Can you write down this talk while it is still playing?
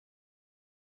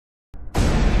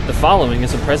The following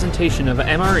is a presentation of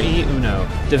MRE Uno,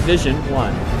 Division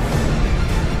 1.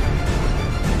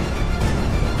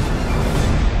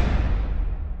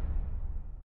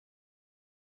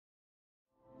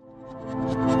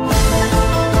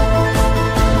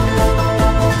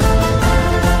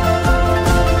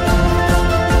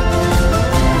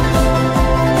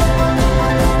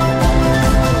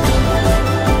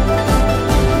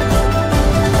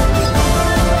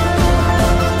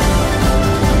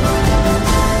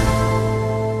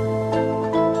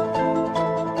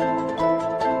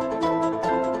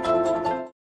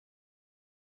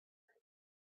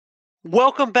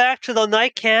 Welcome back to the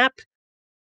nightcap.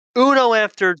 Uno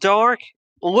After Dark,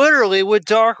 literally with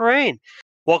DarkRain.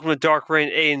 Welcome to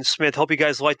DarkRain, Aiden Smith. Hope you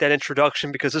guys like that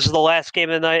introduction because this is the last game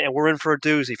of the night and we're in for a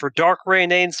doozy. For DarkRain,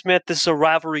 Aiden Smith, this is a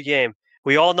rivalry game.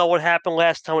 We all know what happened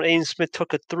last time when Aiden Smith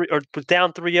took was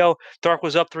down 3-0. Dark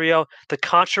was up 3-0. The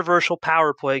controversial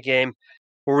power play game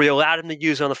where we allowed him to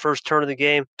use it on the first turn of the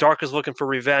game. Dark is looking for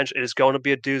revenge. It is going to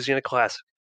be a doozy and a classic.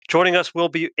 Joining us will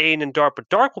be Aiden and Dark, but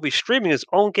Dark will be streaming his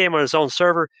own game on his own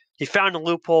server. He found a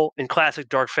loophole in classic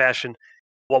Dark fashion.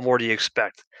 What more do you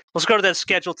expect? Let's go to that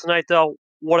schedule tonight, though.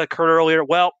 What occurred earlier?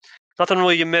 Well, nothing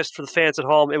really you missed for the fans at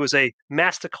home. It was a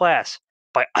masterclass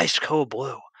by Ice Cold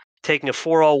Blue, taking a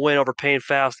 4-0 win over Payne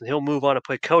Faust, and he'll move on to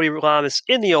play Cody Lamas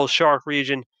in the Old Shark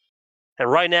region.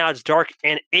 And right now, it's Dark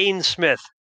and Aiden Smith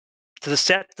to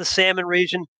set the Salmon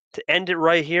region to end it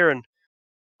right here. And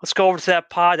let's go over to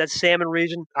that pod, that Salmon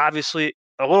region. Obviously,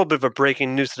 a little bit of a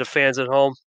breaking news to the fans at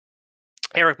home.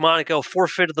 Eric Monaco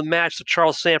forfeited the match, so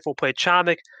Charles Sanford will play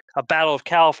Chomik, a battle of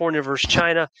California versus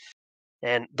China.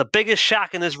 And the biggest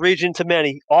shock in this region to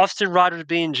many, Austin Rogers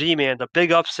being G-Man, the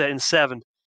big upset in 7.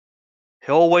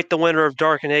 He'll await the winner of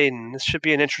Dark and Aiden. This should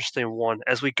be an interesting one.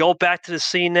 As we go back to the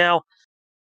scene now,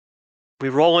 we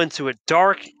roll into it.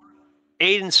 Dark,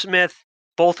 Aiden Smith,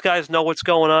 both guys know what's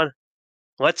going on.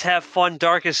 Let's have fun,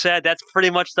 Dark has said. That's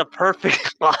pretty much the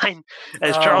perfect line.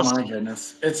 As Charles, my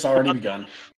goodness. It's already begun.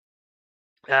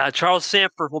 Charles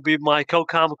Sanford will be my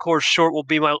co-comic Short will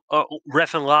be my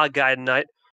ref and log guy tonight.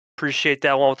 Appreciate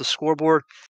that one with the scoreboard.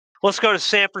 Let's go to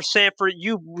Sanford. Sanford,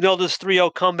 you know this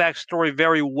 3-0 comeback story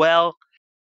very well.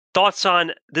 Thoughts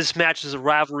on this match as a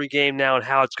rivalry game now and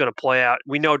how it's going to play out?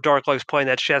 We know Dark likes playing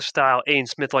that chess style. Aiden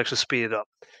Smith likes to speed it up.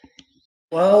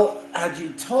 Well, had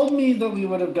you told me that we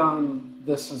would have gone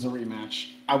this as a rematch,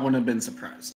 I wouldn't have been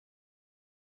surprised.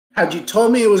 Had you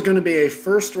told me it was going to be a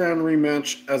first-round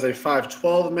rematch as a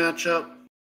 5-12 matchup,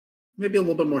 maybe a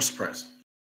little bit more surprised.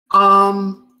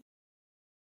 The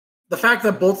fact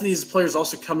that both of these players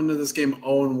also come into this game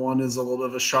 0-1 is a little bit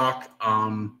of a shock.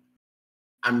 I'm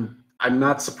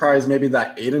not surprised maybe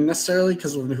that Aiden necessarily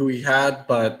because of who he had,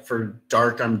 but for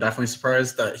Dark, I'm definitely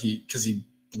surprised that because he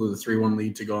blew the 3-1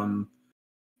 lead to go and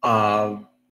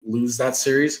lose that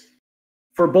series.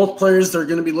 For both players, they're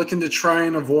going to be looking to try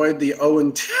and avoid the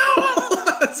 0-2.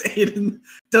 Aiden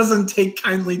doesn't take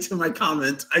kindly to my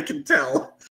comment, I can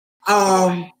tell.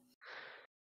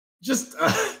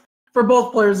 For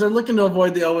both players, they're looking to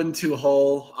avoid the 0-2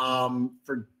 hole.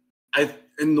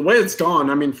 In the way it's gone,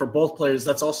 I mean, for both players,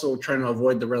 that's also trying to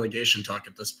avoid the relegation talk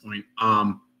at this point.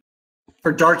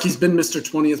 For Dark, he's been Mr.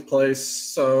 20th place,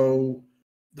 so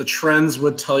the trends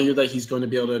would tell you that he's going to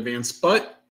be able to advance.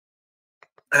 But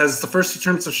as the first 2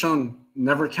 tournaments have shown,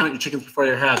 never count your chickens before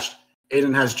they're hatched.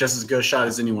 Aiden has just as good a shot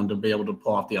as anyone to be able to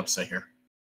pull off the upset here.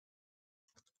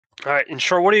 All right, and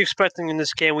Short, what are you expecting in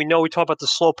this game? We know we talked about the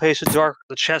slow pace of Dark,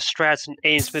 the chess strats, and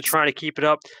Aiden Smith trying to keep it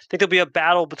up. Think there'll be a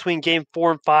battle between game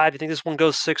 4 and 5? Do you think this one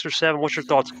goes 6 or 7? What's your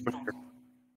thoughts?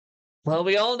 Well,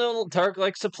 we all know Dark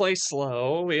likes to play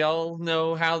slow. We all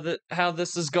know how this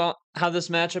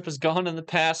matchup has gone in the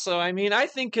past. So, I mean, I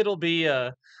think it'll be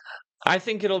a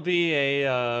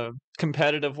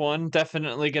competitive one.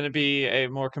 Definitely going to be a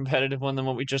more competitive one than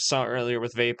what we just saw earlier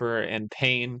with Vapor and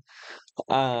Payne.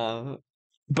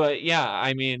 But yeah,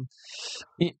 I mean,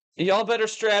 y'all better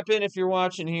strap in if you're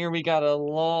watching here. We got a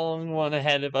long one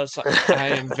ahead of us. I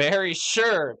am very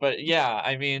sure. But yeah,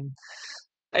 I mean,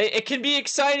 it can be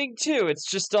exciting too. It's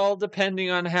just all depending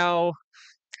on how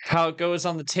it goes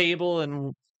on the table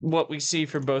and what we see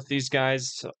for both these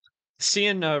guys.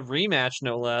 Seeing a rematch,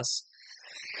 no less.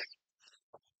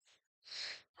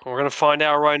 We're going to find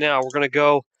out right now. We're going to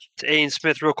go to Aiden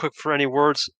Smith real quick for any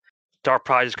words. Dark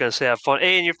probably just going to say have fun.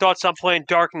 Aiden, your thoughts on playing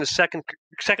Dark in the second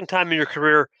time in your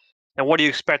career, and what are you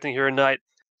expecting here tonight?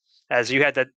 As you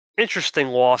had that interesting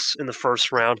loss in the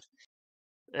first round,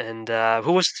 and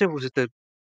who was it? Was it the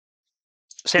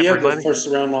Sanford? Yeah, the first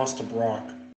round loss to Brock.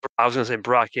 I was going to say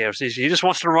Brock. Yeah, he just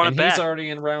wants to run it back. He's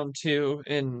already in round 2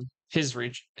 in his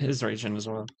region as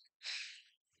well.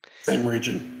 Same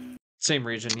region. Same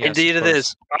region, yes. Indeed, it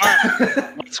is. All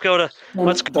right, let's go to Don't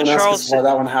ask Charles. us why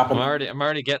that one happened. I'm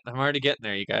already getting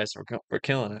there, you guys. We're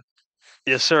killing it.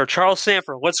 Yes, sir. Charles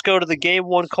Sanford. Let's go to the game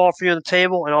one call for you on the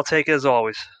table, and I'll take it as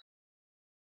always.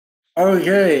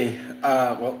 Okay.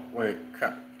 Well, wait.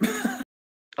 Crap.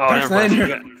 Oh, never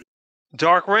mind.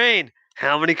 DarkRain.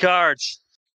 How many cards?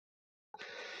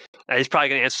 He's probably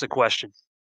going to answer the question.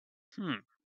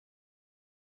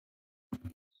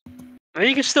 I mean,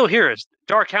 you can still hear us.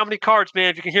 Dark, how many cards, man?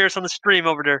 If you can hear us on the stream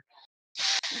over there.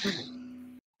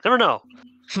 Never know.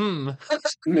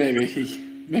 Maybe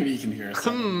he can hear us.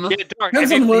 Yeah, Dark.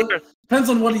 Depends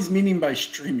on what he's meaning by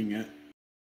streaming it.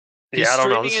 Yeah, I don't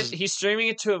know. He's streaming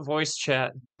it to a voice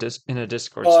chat in a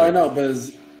Discord. Well, I know,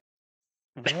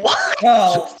 but what?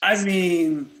 Well, I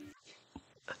mean,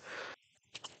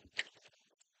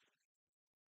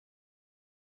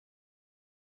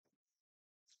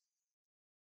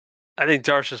 I think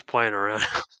Dark's just playing around.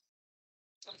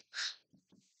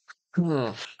 He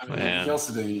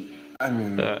also didn't. I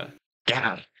mean,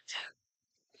 God.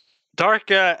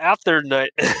 Dark after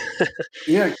night.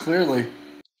 Yeah, clearly.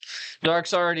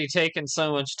 Dark's already taken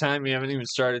so much time. We haven't even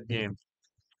started the game.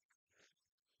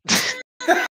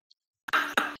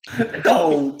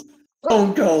 Don't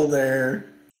go there.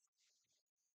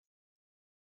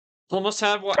 Almost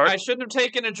have. I shouldn't have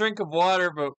taken a drink of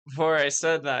water before I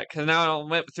said that, because now it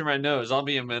went through my nose. I'll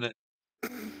be a minute.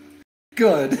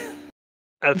 Good.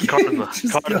 That's karma.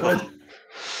 Good.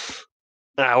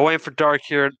 Waiting for Dark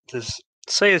here to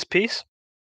say his piece.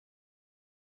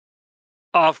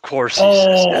 Of course.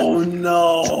 Oh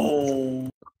no.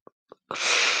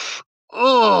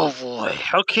 Oh boy.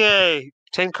 Okay.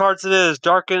 10 cards it is.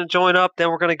 Dark gonna join up. Then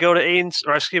we're gonna go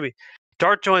to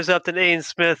Dark joins up. Then Aiden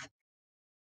Smith.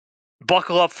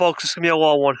 Buckle up, folks. It's gonna be a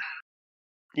long one.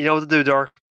 You know what to do, Dark.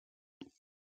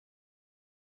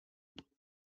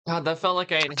 God, that felt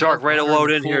like I. Dark, ready to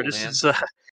load in here. This is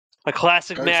a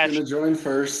classic match. Gonna join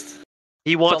first.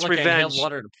 He wants revenge. I inhaled revenge.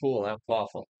 water in a pool. That was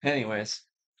awful. Anyways,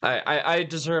 I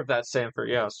deserve that, Sanford.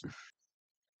 Yes.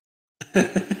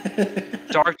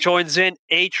 Dark joins in.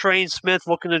 A-Train Smith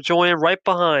looking to join in right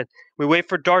behind. We wait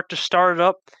for Dark to start it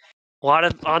up. A lot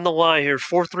of on the line here.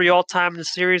 4-3 all time in the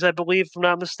series, I believe, if I'm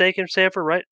not mistaken, Sanford,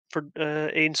 right? For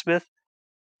Aiden Smith.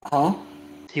 Huh?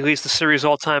 He leads the series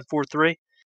all time 4-3.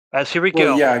 Here we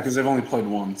Well, go. yeah, because they've only played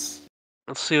once.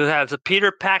 Let's see what happens. A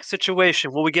Peter Pack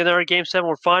situation. Will we get in our game 7?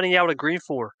 We're finding out at Green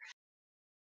 4.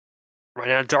 Right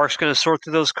now, Dark's going to sort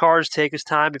through those cards, take his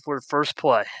time before the first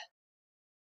play.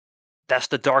 That's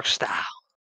the Dark style.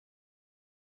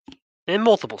 And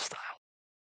multiple style.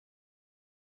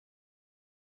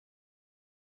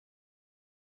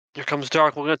 Here comes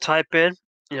Dark. We're going to type in.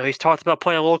 You know, he's talked about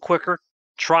playing a little quicker,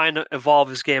 trying to evolve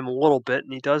his game a little bit,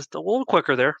 and he does a little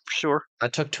quicker there, for sure. I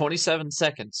took 27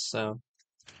 seconds, so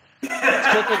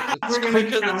it's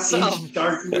quicker than some.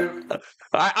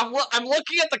 I'm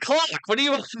looking at the clock. What do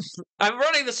you? I'm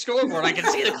running the scoreboard. I can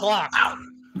see the clock.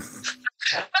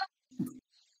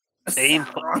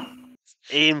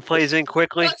 Aiden plays in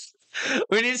quickly.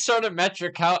 We need to start a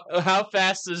metric. How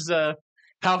fast is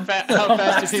how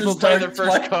fast do people play their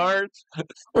first card?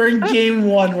 We're in game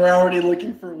 1. We're already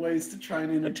looking for ways to try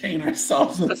and entertain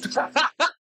ourselves.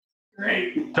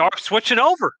 Great. Dark switching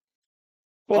over.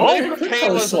 Well,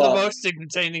 Pain wasn't the most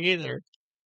entertaining either.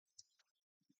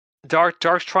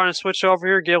 Dark's trying to switch over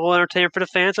here, get a little entertainment for the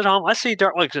fans at home. I see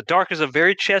Dark. Like Dark is a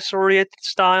very chess-oriented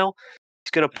style.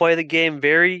 He's going to play the game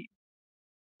very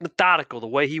methodical, the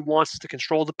way he wants to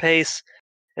control the pace,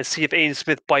 and see if Aiden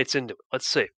Smith bites into it. Let's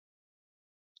see.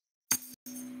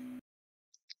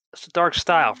 That's the Dark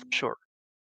style for sure.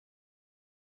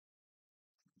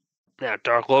 Now,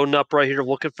 Dark loading up right here,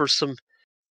 looking for some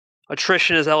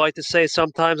attrition, as I like to say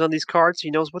sometimes on these cards.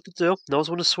 He knows what to do, knows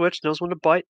when to switch, knows when to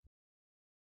bite.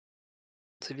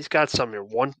 Let's see if he's got some here.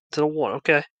 1 to the 1.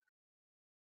 Okay.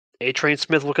 A-Train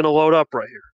Smith looking to load up right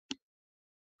here.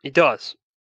 He does.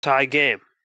 Tie game.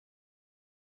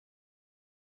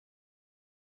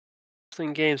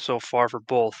 Interesting game so far for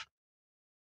both.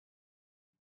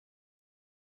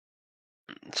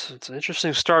 It's an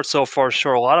interesting start so far,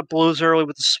 sure. A lot of blues early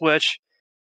with the switch.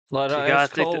 A lot of ice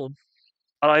cold.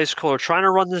 A lot of ice cold. Trying to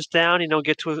run this down,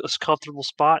 get to a comfortable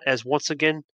spot as once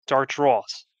again, Dark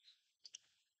draws.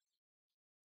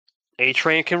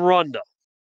 A-Train can run though.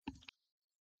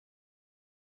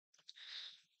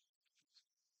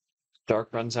 Dark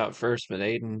runs out first, but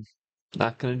Aiden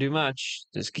not going to do much.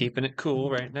 Just keeping it cool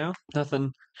right now.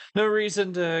 No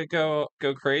reason to go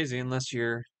crazy unless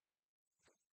you're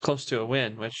close to a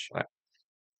win, which I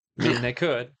mean they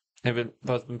could. They've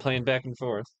both been playing back and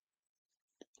forth.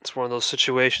 It's one of those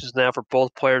situations now for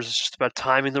both players. It's just about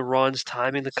timing the runs,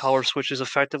 timing the color switches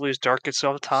effectively as Dark gets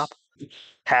off the top.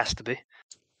 Has to be.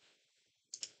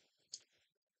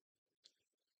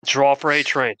 Draw for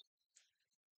A-Train.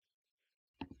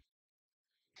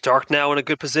 Dark now in a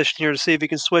good position here to see if he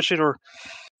can switch it or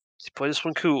does he play this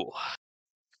one cool.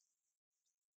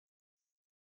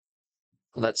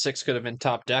 Well, that 6 could have been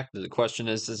top deck. The question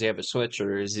is, does he have a switch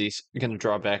or is he going to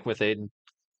draw back with Aiden?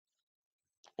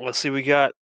 Let's see, we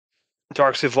got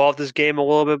Dark's evolved this game a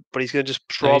little bit, but he's going to just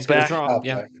draw he's gonna back. draw,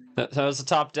 yeah. That was the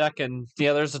top deck, and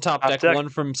yeah, there's the top deck. One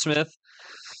from Smith,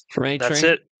 from A-Train. That's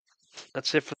it.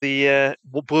 That's it for the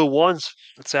blue ones.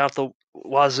 It's out the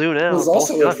wazoo now. It was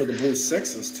also it for the blue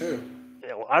 6s, too.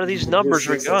 Yeah, a lot of these numbers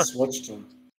are gone. Switched them.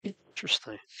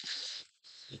 Interesting.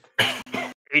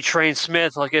 A-Train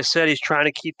Smith, like I said, he's trying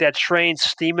to keep that train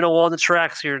steaming along the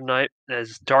tracks here tonight,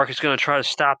 as Dark is going to try to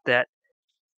stop that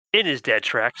in his dead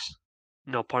tracks.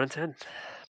 No pun intended.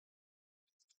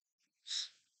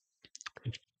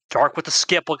 Dark with the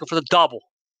skip, looking for the double.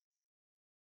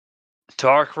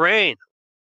 DarkRain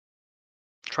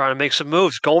trying to make some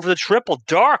moves, going for the triple.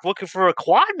 Dark looking for a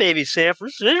quad, maybe, Sanford.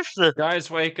 This is interesting. Guys,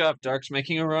 wake up. Dark's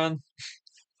making a run.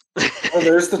 Oh,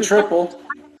 there's the triple.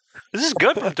 This is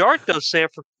good for Dark, though,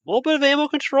 Sanford. A little bit of ammo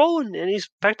control, and he's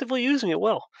effectively using it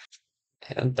well.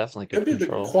 Yeah, definitely good Could be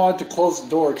control. the quad to close the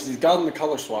door because he's gotten the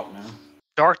color swap now.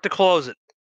 Dark to close it.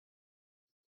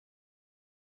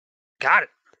 Got it.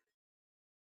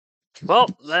 Well,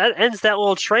 that ends that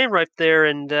little train right there,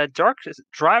 and Dark is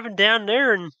driving down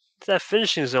there and that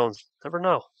finishing zone. Never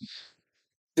know.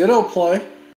 Ditto play.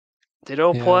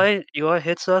 Ditto play. Eli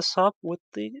hits us up with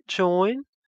the join.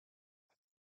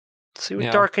 Let's see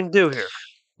what Dark can do here.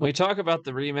 We talk about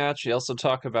the rematch. We also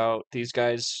talk about these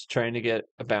guys trying to get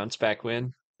a bounce back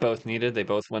win. Both needed. They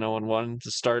both went 0-1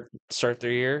 to start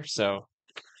their year. So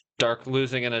Dark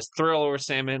losing in a thrill over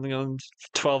Sam England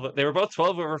 12. They were both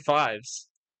 12 over 5s,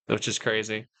 which is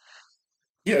crazy.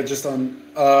 Yeah, just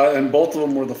on and both of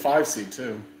them were the 5 seed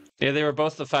too. Yeah, they were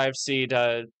both the 5 seed.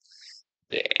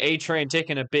 A-Train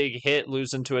taking a big hit,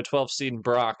 losing to a 12 seed in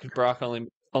Brock. Brock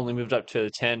only moved up to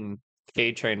the 10.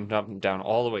 A-Train down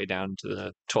all the way down to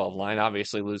the 12 line,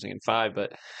 obviously losing in 5,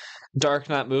 but Dark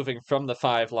not moving from the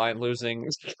 5 line, losing.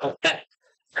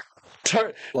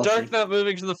 Dark not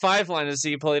moving to the 5 line as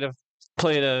he played a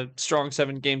strong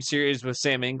 7-game series with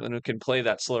Sam England, who can play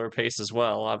that slower pace as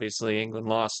well. Obviously, England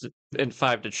lost in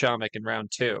 5 to Chomek in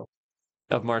round 2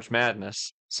 of March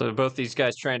Madness. So both these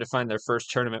guys trying to find their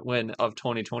first tournament win of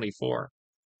 2024.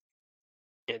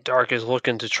 Yeah, Dark is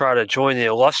looking to try to join the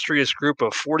illustrious group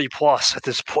of 40+ at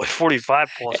this point, 45+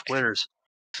 winners.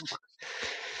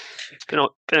 It's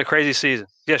been a crazy season.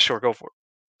 Yeah, sure, go for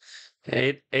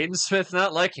it. Aiden Smith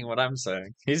not liking what I'm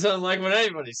saying. He doesn't like what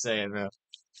anybody's saying, man.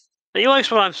 He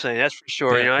likes what I'm saying, that's for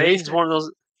sure. Yeah,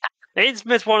 Aiden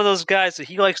Smith's one of those guys that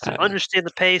he likes to understand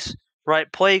the pace, right?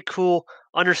 Play cool,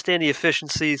 understand the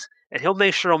efficiencies, and he'll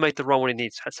make sure he'll make the run when he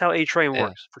needs. That's how A-Train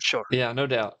works, for sure. Yeah, no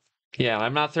doubt. Yeah,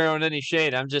 I'm not throwing any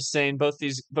shade. I'm just saying both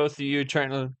of you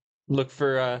trying to look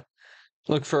for a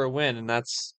win, and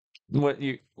that's what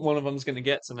one of them's going to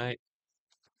get tonight.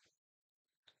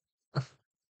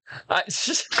 I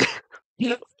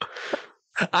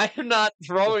am not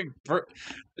throwing.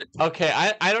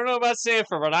 Okay, I don't know about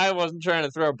Sanford, but I wasn't trying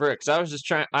to throw bricks. I'm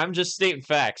just stating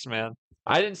facts, man.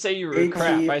 I didn't say you were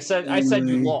crap. I said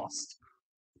you lost.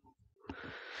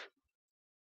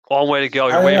 Long way to go.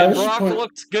 Brock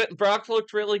looked good. Brock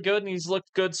looked really good, and he's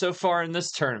looked good so far in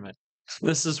this tournament.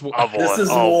 This is war.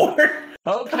 War.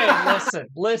 Okay,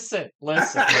 listen.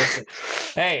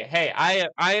 Hey, I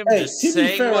am just saying. To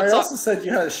be fair, I also said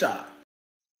you had a shot.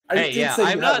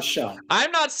 I'm not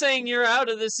saying you're out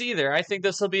of this either. I think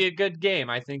this will be a good game.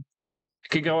 I think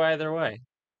it could go either way.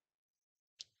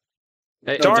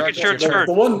 Dark, it's your turn.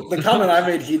 The comment I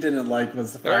made he didn't like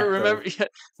was the fact remember, it's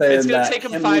going to take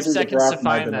him 5 seconds to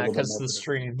find that because of the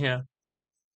stream. Yeah.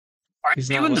 Are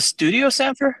you in the studio,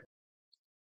 Sanford?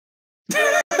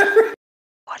 Would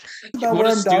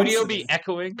a studio be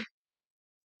echoing?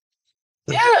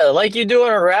 Yeah, like you do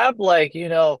in a rap, like,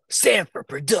 Sanford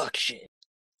Production.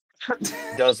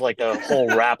 Does like a whole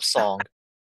rap song.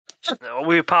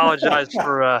 We apologize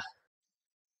for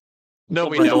No,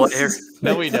 we don't.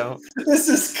 No, we don't. This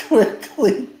is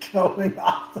quickly going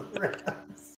off the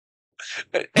rails.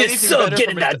 It's so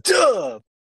getting that dub.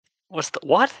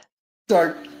 What?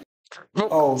 Dark.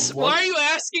 Oh, why are you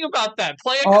asking about that?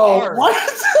 Play a card. What are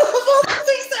the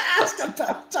things to ask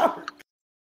about, Dark?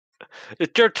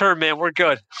 It's your turn, man. We're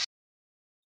good.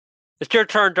 It's your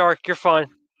turn, Dark. You're fine.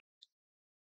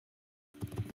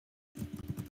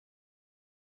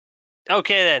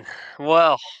 Okay then.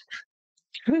 Well,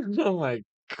 Oh my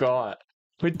god.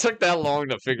 We took that long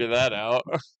to figure that out.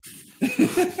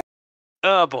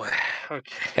 oh boy.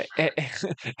 Okay. Hey It's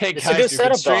a guys, good you've been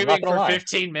setup, though. I'm not streaming gonna for lie.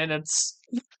 15 minutes.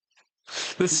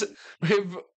 This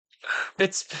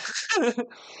it's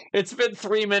it's been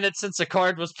 3 minutes since a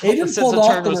card was Aiden since pulled a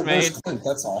off turn the was made. reverse clink,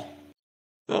 that's all.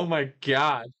 Oh my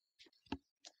god.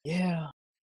 Yeah.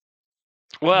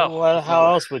 Well,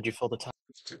 How else would you fill the time?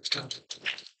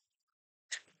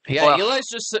 Yeah, Well.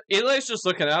 Eli's just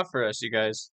looking out for us, you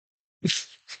guys.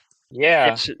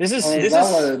 Yeah. It's- This is Oh, is this that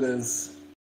is what it is?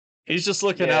 He's just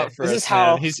looking Yeah, out for this us, is man.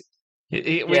 how-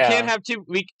 We can't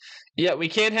Yeah. have we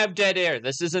can't have dead air.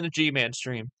 This isn't a G-Man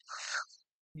stream.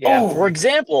 yeah. Oh. For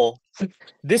example,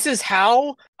 this is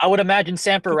how I would imagine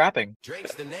Samper rapping.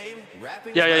 Drake's the name.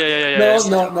 Rapping. Yeah. No,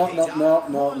 stop.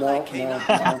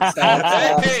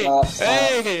 Hey.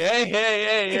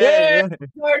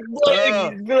 Card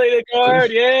playing, play the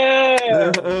card, yeah.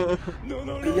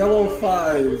 The yellow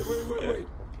 5.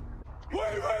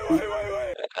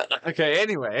 Okay,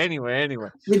 anyway.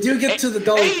 We do get to the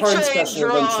Dolly Parton A-Train special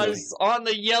eventually. draws on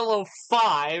the yellow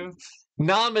 5.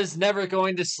 Nam is never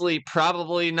going to sleep.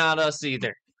 Probably not us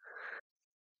either.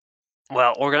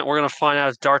 Well, we're gonna find out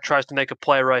as Dart tries to make a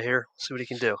play right here. See what he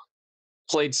can do.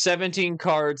 Played 17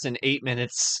 cards in 8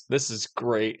 minutes. This is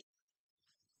great.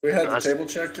 We had the Nice. table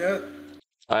check yet?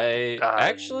 I No.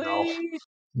 actually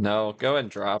no. Go ahead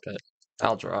and drop it.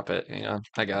 I'll drop it. Hang on,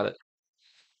 I got it.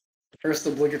 First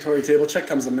obligatory table check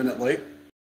comes a minute late.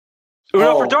 Uno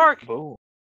Oh. for Dark. Ooh.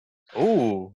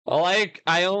 Ooh. Well,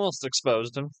 I almost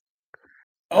exposed him.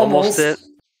 Almost it.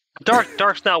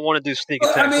 Dark's not want to do sneak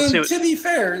Well, attack. I mean, Let's see what, to be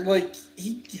fair, like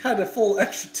he had a full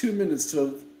extra 2 minutes to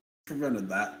have prevented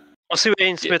that. let's see what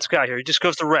Aiden Smith's got here. He just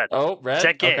goes to red. Oh, red.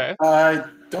 Check game. Okay. I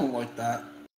don't like that.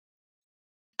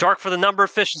 Dark for the number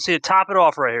efficiency to top it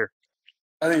off right here.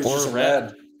 I think it's Or just a red.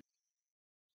 red.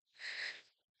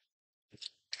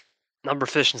 Number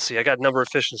efficiency. I got number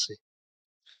efficiency.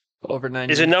 Over 9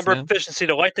 Is it minutes, number man. efficiency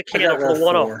to light the I candle got for red the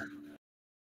 1-0? 4.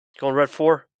 Going red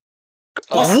 4.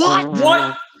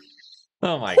 What?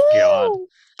 Oh my god.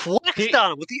 Flexed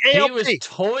on him with the He ALP. was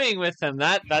toying with him.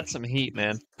 That's some heat,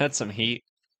 man. That's some heat.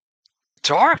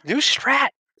 Dark, new strat.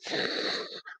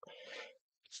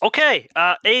 Okay,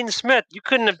 Aiden Smith, you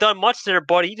couldn't have done much there,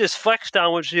 buddy. He just flexed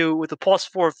on with you with the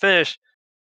 +4 finish.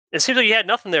 It seems like you had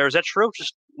nothing there. Is that true?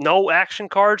 Just no action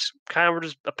cards? Kind of were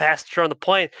just a passenger on the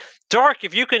plane. Dark,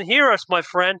 if you can hear us, my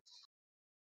friend.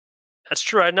 That's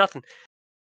true, I had nothing.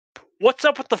 What's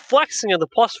up with the flexing of the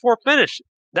 +4 finish?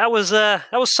 That was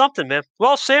something, man.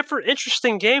 Well, Sanford,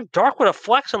 interesting game. Dark with a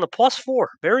flex on the +4.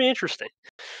 Very interesting.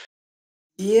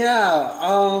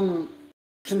 Yeah,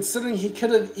 considering he could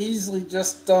have easily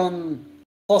just done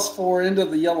 +4 into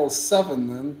the yellow 7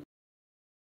 then.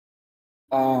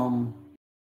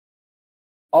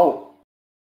 Oh.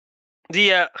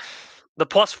 The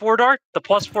 +4 Dark, the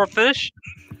 +4 finish.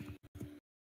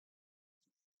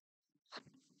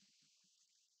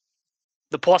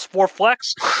 The +4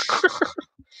 flex.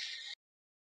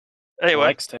 Anyway,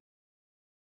 Likes it.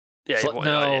 yeah,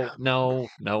 No.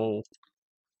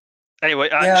 Anyway,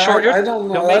 Yeah, short. I don't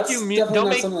know. Don't make That's you mute. definitely Don't not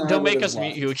make. something I Don't would make have us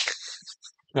mute left. you.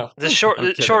 No. The short. I'm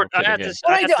kidding, Short. I'm I had kidding, this.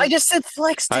 What I I had do? I this- just said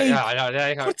flex tape.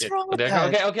 What's wrong with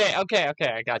that? Okay.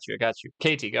 I got you.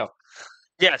 Katie, go.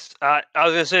 Yes, I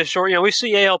was gonna say short. You know, we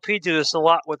see ALP do this a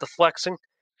lot with the flexing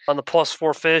on the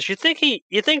 +4 finish. You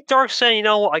think Dark's saying, you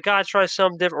know what, I gotta try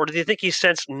something different, or do you think he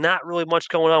sensed not really much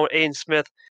going on with Aiden Smith?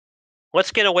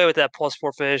 Let's get away with that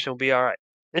 +4 finish and we'll be all right.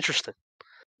 Interesting.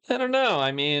 I don't know.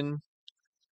 I mean,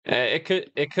 it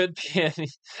could be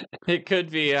it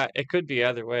could be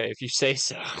either way if you say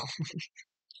so.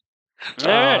 All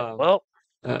right. Well,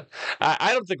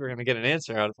 I don't think we're gonna get an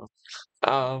answer out of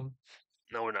him.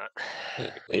 no, we're not.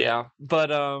 Yeah,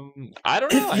 but I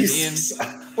don't know.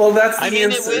 Well, that's the I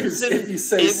mean, answer. it wins him. If you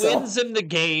say It so. wins him the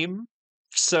game.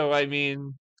 So I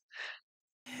mean,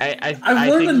 I I've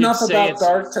learned think enough you'd say about it's-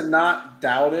 Dark to not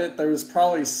doubt it. There was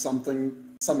probably some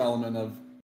element of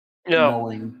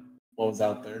knowing what was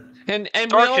out there. And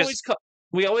Dark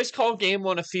we always call game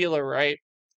one a feeler, right?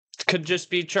 Could just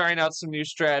be trying out some new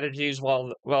strategies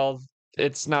while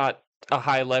it's not a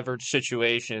high leverage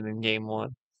situation in game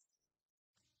one.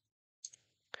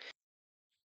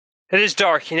 It is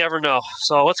Dark. You never know.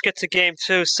 So let's get to game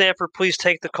 2. Sanford, please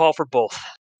take the call for both.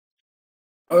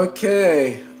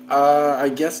 Okay. I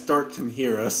guess Dark can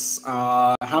hear us.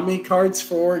 How many cards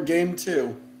for game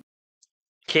 2?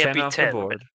 Can't 10 be off 10. the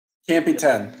board. Can't be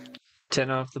 10. 10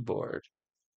 off the board.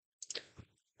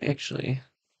 Actually,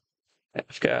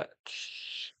 I've got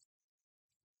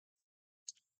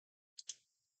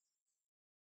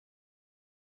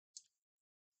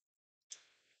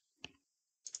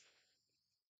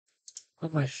Oh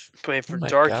my, Waiting for oh my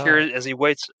Dark here God. as he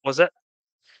waits. Was that?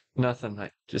 Nothing.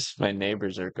 Just my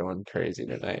neighbors are going crazy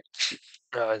tonight.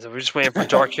 We're just waiting for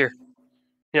Dark here.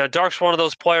 Dark's one of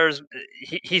those players.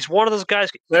 He's one of those guys.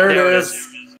 There it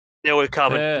is. Knew it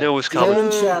coming. Knew it was coming.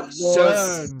 Good shot,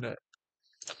 boys. Son.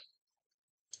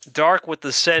 Dark with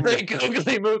the send. Great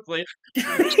googly moogly.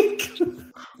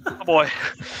 Oh boy.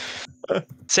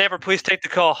 Sanford, please take the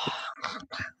call.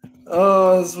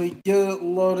 As we get it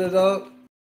loaded up,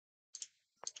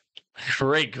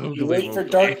 Great you googly wait for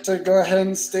moogly. Dark to go ahead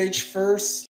and stage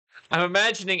first. I'm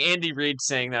imagining Andy Reid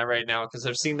saying that right now because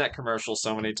I've seen that commercial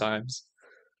so many times.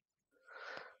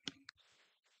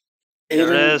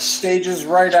 There it Aiden is. stages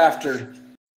right after.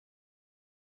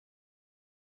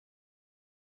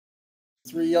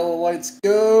 3 yellow lights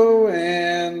go,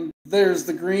 and there's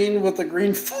the green with the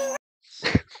green 4.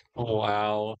 Oh,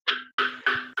 wow.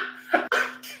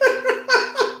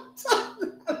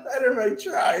 Better if I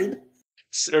tried.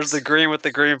 There's the green with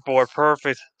the green 4.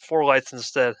 Perfect. 4 lights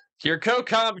instead. Your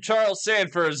co-com Charles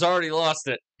Sanford has already lost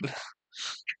it.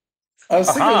 I was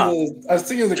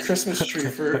thinking of the Christmas tree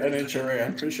for NHRA.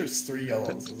 I'm pretty sure it's 3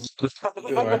 yellows.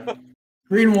 Anyway.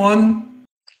 Green 1.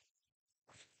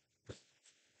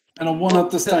 And a 1 up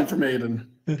this time from Aiden.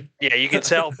 Yeah, you can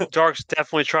tell Dark's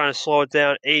definitely trying to slow it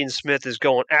down. Aiden Smith is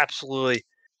going absolutely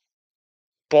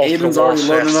balls to the Aiden's wall already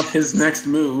loading fast. up his next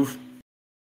move.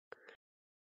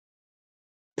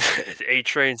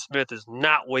 A-Train Smith is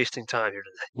not wasting time here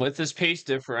today. With this pace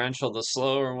differential, the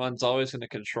slower one's always going to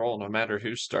control, no matter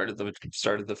who started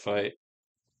the fight.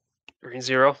 Green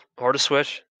 0. Hard to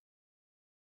switch.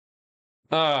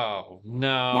 Oh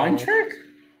no! Mind trick?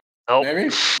 Nope. Maybe?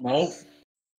 No.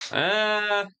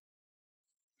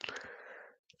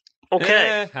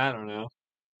 Okay. I don't know.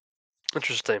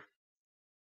 Interesting.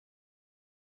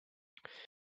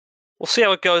 We'll see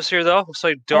how it goes here, though. Looks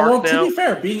like Dark now. To be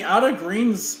fair, being out of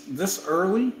greens this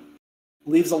early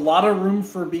leaves a lot of room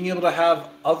for being able to have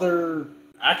other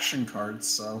action cards.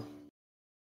 So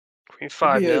Green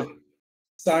 5 now.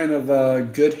 Sign of a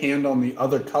good hand on the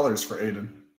other colors for Aiden.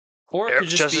 Or it could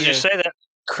just be as you say that.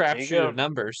 crapshoot of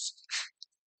numbers.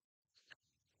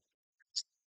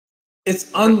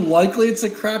 It's unlikely it's a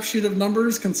crapshoot of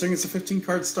numbers, considering it's a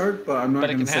 15-card start, but I'm not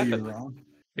going to say you're wrong.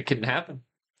 It can happen.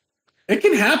 It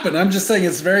can happen. I'm just saying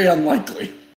it's very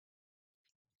unlikely.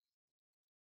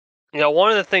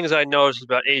 One of the things I noticed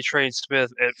about A-Train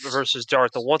Smith versus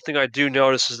Dark, the one thing I do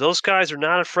notice is those guys are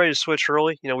not afraid to switch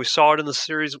early. We saw it in the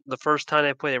series the first time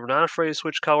they played. They were not afraid to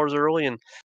switch colors early and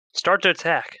start to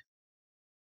attack.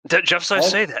 Jeff said,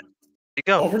 say that. There you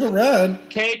go. Over to red.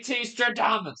 KT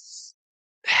Stradamus.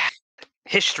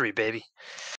 History, baby.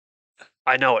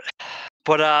 I know it.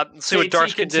 But let's see what Dark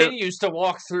continues to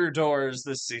walk through doors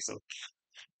this season.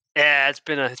 Yeah, it's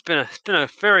been a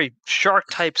very shark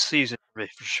type season for me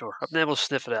for sure. I've been able to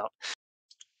sniff it out.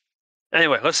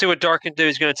 Anyway, let's see what Dark can do.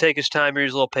 He's going to take his time here.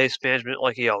 He's a little pace management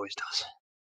like he always does.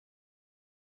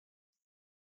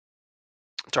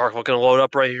 Dark looking to load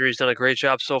up right here. He's done a great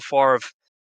job so far of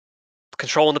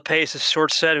controlling the pace. As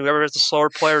Short said, whoever has the slower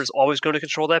player is always going to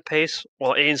control that pace.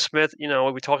 While Aiden Smith,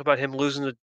 we talk about him losing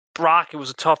to Brock. It was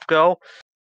a tough go.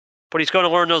 But he's going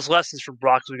to learn those lessons from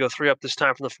Brock as we go 3 up this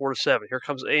time from the 4 to 7. Here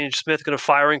comes Aiden Smith, going to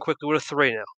fire in quickly with a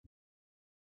 3 now.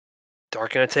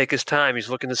 Dark going to take his time. He's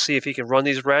looking to see if he can run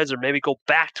these reds or maybe go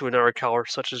back to another color,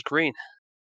 such as green.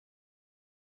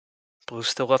 Blue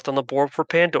still left on the board for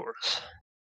Pandora's.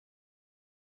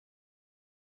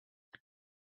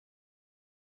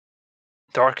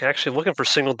 Dark actually looking for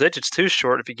single digits too,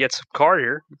 Short, if he gets a card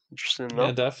here. Interesting to know.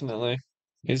 Yeah, definitely.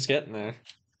 He's getting there.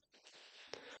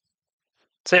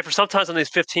 Say for sometimes on these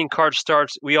 15 card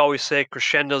starts, we always say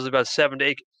crescendos about 7 to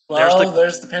 8. Well,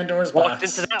 there's the Pandora's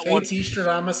box. Into that KT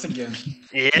Stradamus again.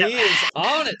 Yeah. He is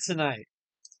on it tonight.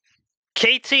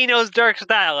 KT knows Dark's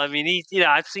style. I mean,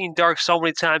 I've seen Dark so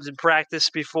many times in practice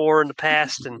before in the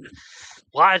past, and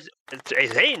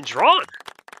is Aiden drawn?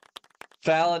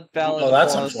 Valid. Oh,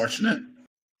 that's unfortunate.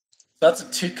 That's a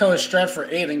 2-color strat for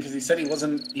Aiden because he said he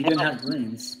didn't have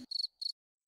greens.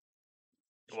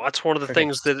 Well, that's one of the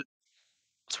things that.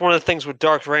 It's one of the things with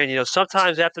DarkRain.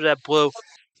 Sometimes after that blue,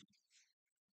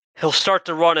 he'll start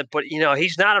to run it, but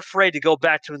he's not afraid to go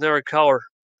back to another color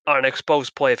on an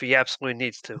exposed play if he absolutely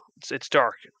needs to. It's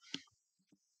Dark,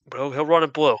 but he'll run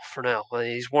it blue for now.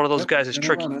 He's one of those guys that's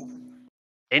tricky.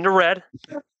 Into red.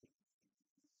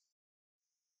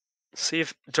 See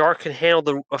if Dark can handle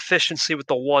the efficiency with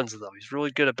the 1s, though. He's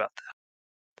really good about that.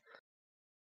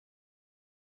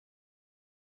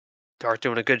 Dark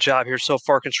doing a good job here so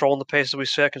far, controlling the pace as we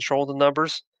said, controlling the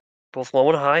numbers, both low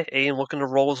and high. Aiden looking to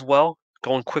roll as well,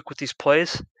 going quick with these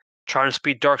plays, trying to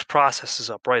speed Dark's processes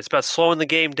up, right? It's about slowing the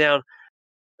game down,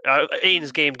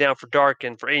 Aiden's game down for Dark,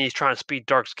 and for Aiden, he's trying to speed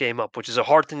Dark's game up, which is a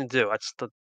hard thing to do. That's the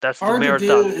Hard to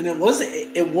marathon. do, and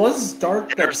it was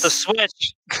Dark. There's the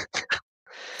switch.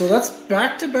 So that's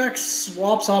back-to-back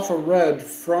swaps off a red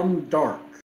from Dark.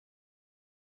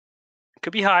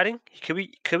 Could be hiding. He could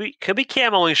be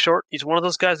camoing short. He's one of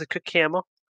those guys that could camo.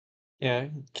 Yeah,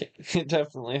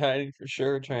 definitely hiding for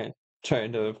sure. Trying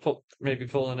to pull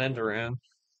an end around.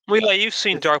 Well, yeah, you've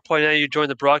seen Dark play now. You joined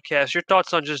the broadcast. Your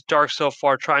thoughts on just Dark so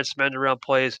far, trying some end around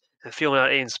plays and feeling out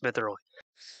Aiden Smith early?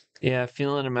 Yeah,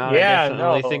 feeling him out. Yeah, I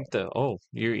definitely no. think oh,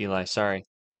 you're Eli. Sorry,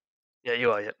 Yeah,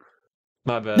 you are. Yeah.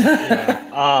 my bad.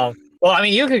 Yeah. Well, I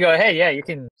mean, you could go ahead. Yeah, you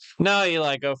can No,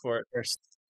 Eli, go for it. first.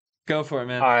 Go for it,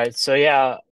 man. All right. So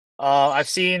yeah, I've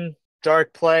seen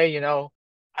Dark play.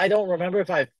 I don't remember if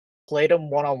I've played him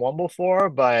one-on-one before,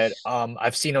 but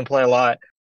I've seen him play a lot.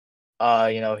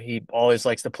 He always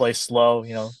likes to play slow.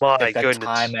 My Get that goodness.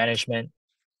 time management,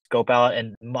 scope out,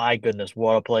 and my goodness,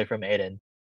 what a play from Aiden.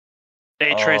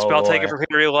 Train spell taken from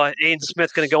here, Eli. Aiden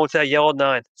Smith going to go into that yellow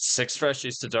 9. 6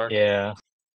 freshies to Dark. Yeah.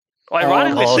 Well,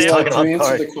 ironically, I was Sam, talking about to answer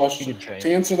Dark. the You question, can train.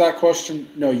 to answer that question,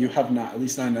 no, you have not. At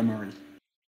least not in MRE.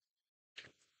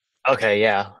 Okay,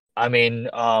 yeah. I mean,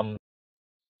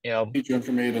 Teach you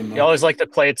from Aiden, he though. always like to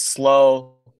play it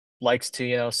slow, likes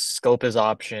to, scope his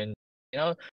option.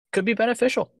 Could be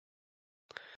beneficial.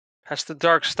 that's the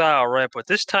Dark style, right? But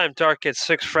this time, Dark gets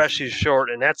 6 freshies short,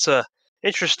 and that's a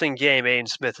interesting game Aiden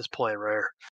Smith is playing right here.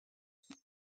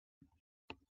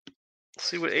 Let's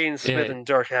see what Aiden Smith and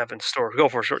Dark have in store. Go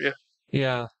for it, short, yeah.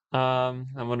 Yeah.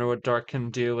 I wonder what Dark can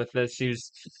do with this. He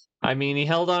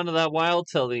held on to that wild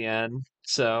till the end.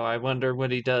 So I wonder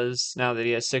what he does now that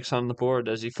he has 6 on the board.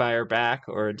 Does he fire back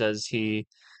or does he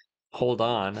hold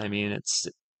on? I mean,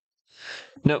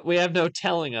 we have no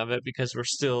telling of it because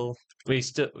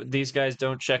these guys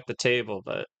don't check the table,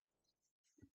 but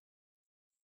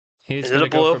he's Is it gonna a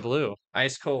go blue? for blue.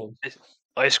 Ice cold.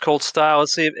 Ice cold style.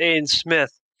 Let's see if Aiden Smith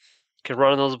can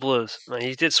run those blues. Now,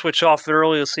 he did switch off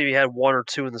early. Let's see if he had 1 or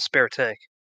 2 in the spare tank.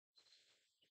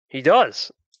 He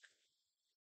does.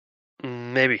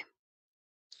 Maybe.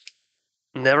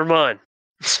 Never mind.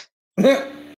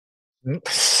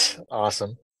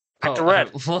 Awesome. Back to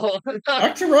red.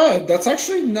 Back to red. That's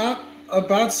actually not a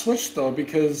bad switch, though,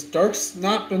 because Dark's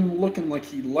not been looking like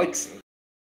he likes it.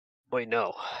 Wait,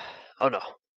 no. Oh, no.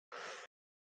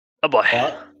 Oh, boy.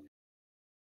 What?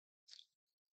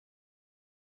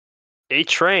 A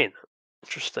train.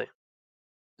 Interesting.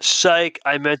 Psych,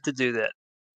 I meant to do that.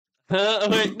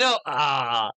 Wait, no.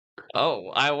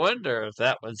 Oh, I wonder if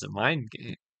that was a mind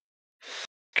game.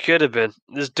 Could have been.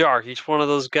 This Dark, he's one of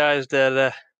those guys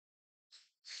that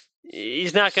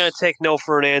he's not going to take no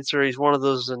for an answer. He's one of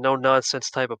those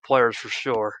no-nonsense type of players for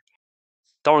sure.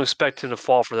 Don't expect him to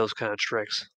fall for those kind of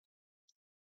tricks.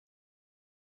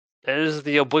 That is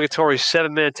the obligatory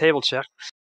 7-minute table check.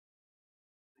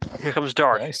 Here comes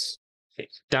Dark. Nice.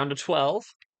 Down to 12.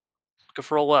 Looking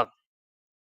for 11.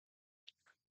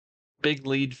 Big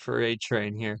lead for A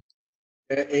Train here.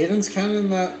 Aiden's kind of in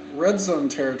that red zone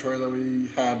territory that we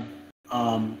had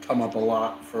come up a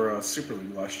lot for Super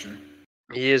League last year.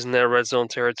 He is in that red zone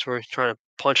territory, trying to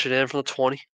punch it in from the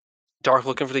 20. Dark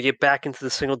looking for to get back into the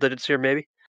single digits here, maybe.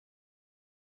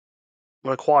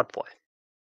 What a quad play.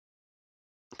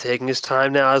 Taking his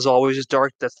time now, as always, is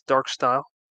Dark. That's the Dark style.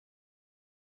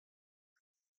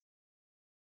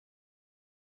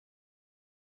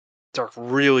 Dark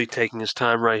really taking his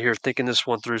time right here, thinking this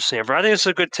one through, Sanford. I think it's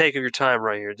a good take of your time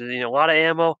right here. A lot of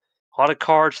ammo, a lot of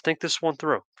cards. Think this one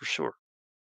through, for sure.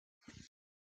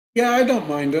 Yeah, I don't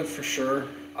mind it, for sure.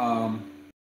 The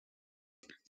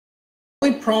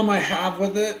only problem I have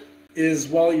with it is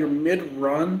while you're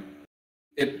mid-run,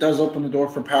 it does open the door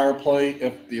for power play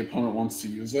if the opponent wants to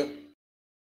use it.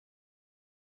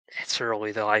 It's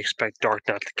early, though. I expect Dark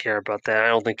not to care about that. I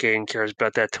don't think Aiden cares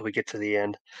about that till we get to the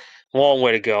end. Long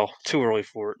way to go. Too early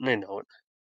for it, and they know it.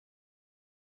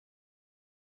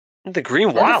 The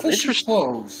green wild, Artificial interesting.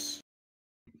 close.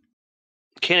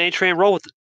 Can A-Train roll with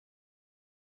it?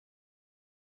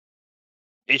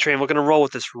 A-Train, we're going to roll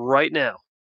with this right now.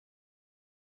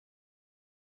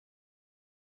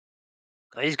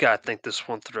 He's got to think this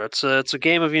one through. It's a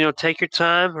game of, take your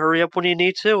time, hurry up when you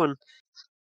need to, and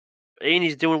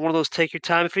Aiden's doing one of those take your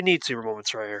time if you need to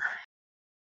moments right here.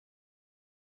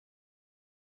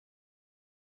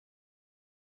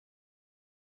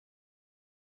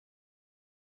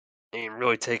 Aiden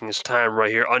really taking his time right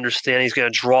here. Understanding he's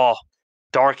going to draw.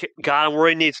 Dark got him where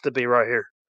he needs to be right here.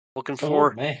 Looking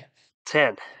for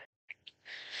 10.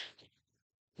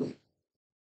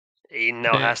 Aiden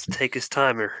now has to take his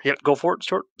time here. Yep, go for it,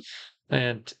 Stuart.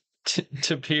 And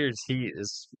to Piers, he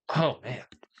is. Oh man,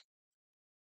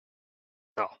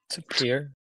 It's a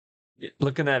peer.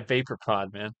 look at that vapor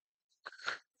pod, man.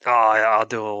 Oh, yeah, I'll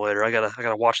do it later. I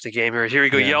gotta watch the game here. Here we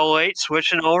go. Yeah. Yellow 8,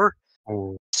 switching over.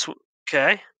 Oh.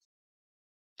 Okay.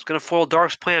 It's gonna foil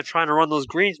Dark's plan of trying to run those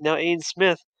greens. Now Aiden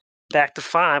Smith back to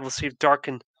 5. Let's see if Dark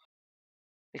can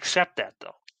accept that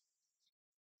though.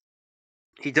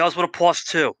 He does with a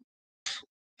 +2.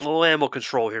 A little ammo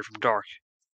control here from Dark.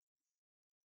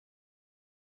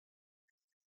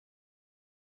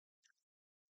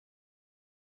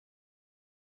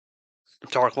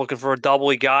 Dark looking for a double.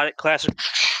 He got it. Classic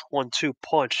 1-2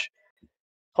 punch.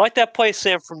 I like that play,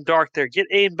 Sam, from Dark there. Get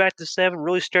Aiden back to 7.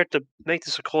 Really start to make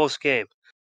this a close game.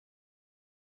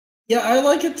 Yeah, I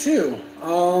like it too.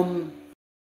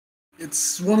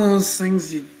 It's one of those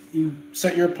things you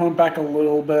set your opponent back a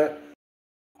little bit.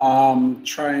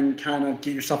 Try and kind of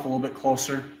get yourself a little bit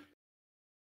closer.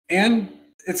 And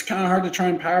it's kind of hard to try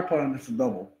and power play on if it's a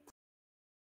double.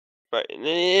 Right.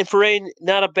 And for Aiden,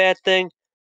 not a bad thing.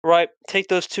 Right. Take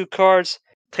those 2 cards.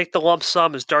 Take the lump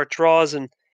sum as Dark draws, and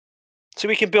so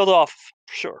we can build off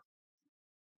for sure.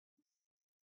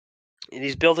 And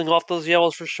he's building off those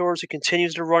yellows for sure as he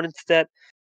continues to run into that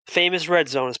famous red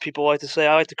zone, as people like to say.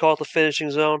 I like to call it the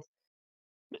finishing zone,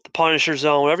 the Punisher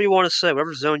zone, whatever you want to say,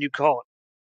 whatever zone you call it.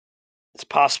 It's a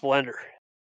possible ender.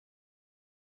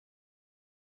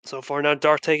 So far now,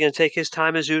 Dark going to take his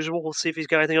time as usual. We'll see if he's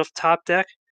got anything off the top deck.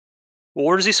 Well,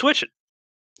 where does he switch it?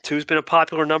 2's been a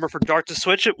popular number for Dark to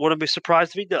switch it. Wouldn't be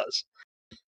surprised if he does.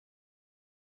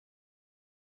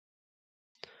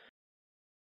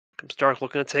 Comes Dark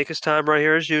looking to take his time right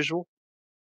here as usual.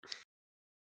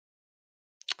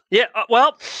 Yeah,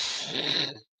 well,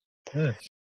 there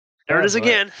it is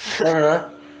again. All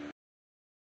right.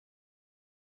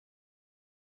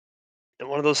 And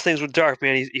one of those things with Dark,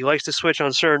 man, he likes to switch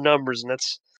on certain numbers, and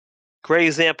that's a great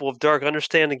example of Dark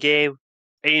understanding the game.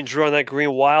 Aiden's drawing that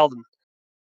green wild and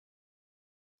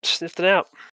sniffed it out.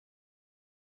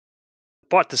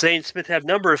 But does Aiden Smith have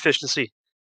number efficiency?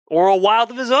 Or a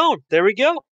wild of his own? There we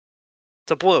go.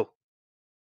 It's a blue.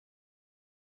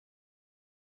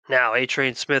 Now,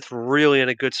 A-Train Smith really in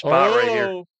a good spot right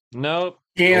here. Nope.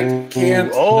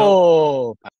 Can't.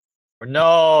 Oh,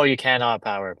 no, you cannot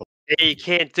power play. Hey, you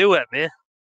can't do it, man.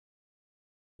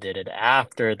 Did it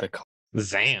after the call.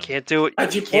 Zam. Can't do it.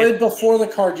 Had you can't- played before the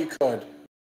card, you could.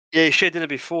 Yeah, you should have done it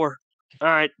before. All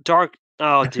right, Dark.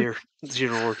 Oh, dear.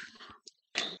 Dear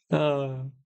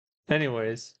Lord.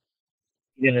 Anyways.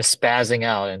 You're gonna spazzing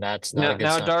out, and that's not a good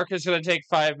Now sign. Dark is going to take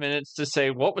 5 minutes to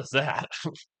say, what was that?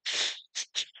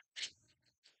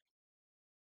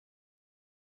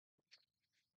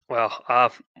 Well,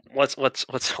 let's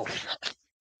hope.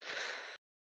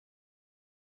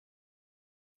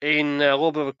 Aiden, a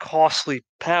little bit of a costly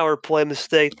power play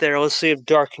mistake there. Let's see if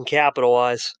Dark can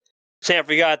capitalize. Sam,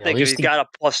 you gotta At think if least he's got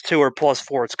a +2 or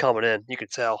 +4, it's coming in. You can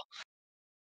tell.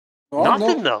 Well,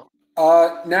 Nothing no.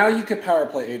 though. Now you could power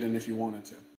play Aiden if you wanted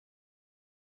to.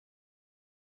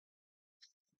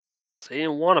 So he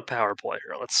didn't want a power play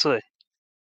here. Let's see.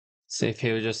 See if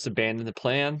he would just abandon the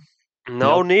plan.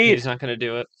 No Nope, need. He's not going to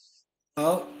do it.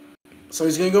 Oh, so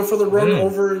he's going to go for the run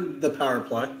over the power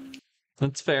play.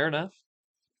 That's fair enough.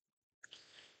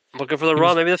 Looking for the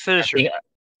run, maybe the finisher.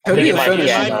 Could be it a might- finish.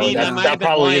 yeah, That no, might that have been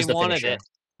probably why he is the wanted finisher. it.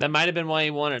 That might have been why he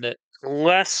wanted it.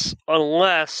 Unless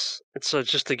it's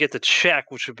just to get the check,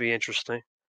 which would be interesting.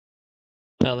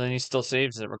 Well, then he still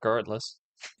saves it regardless.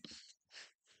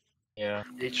 Yeah.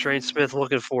 A-Train Smith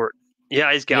looking for it.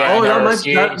 Yeah, he's got Yeah, it. Oh, no,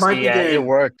 that might be yeah, game. it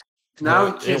worked.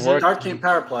 Now It worked. Dark can't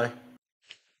power play.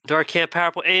 Dark can't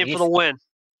power play. Aim for He's- the win.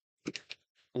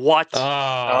 What?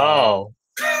 Oh.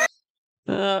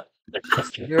 Uh,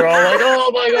 You're all like,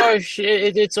 oh my gosh,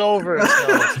 it's over. No,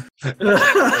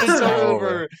 it's not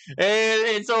over. And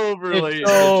it's over, ladies it's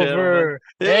and gentlemen. over.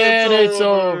 And it's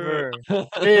over.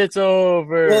 It's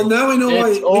over. Well, now we know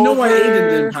It's why Aiden over.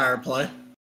 didn't power play.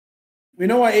 We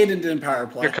know why Aiden didn't power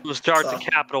play. Here comes Dark So-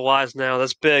 to capitalize now.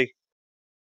 That's big.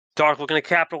 Dark looking to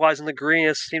capitalize on the green.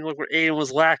 It seemed like where Aiden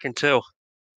was lacking too.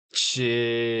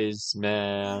 Jeez,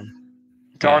 man.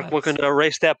 Dark That's- looking to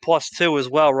erase that +2 as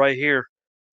well right here.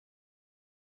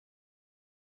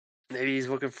 Maybe he's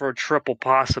looking for a triple,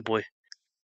 possibly.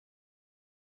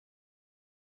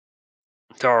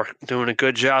 Dark doing a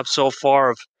good job so far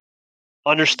of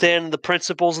understanding the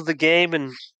principles of the game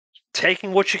and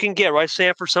taking what you can get, right,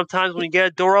 Sanford? Sometimes when you get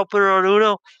a door opener on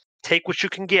Uno, take what you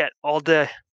can get all day.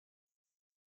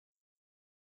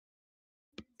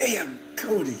 Damn,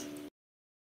 Cody.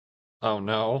 Oh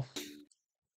no.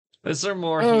 Is there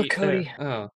more Oh, heat Cody. there?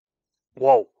 Oh.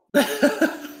 Whoa.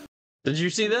 Did you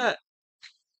see that?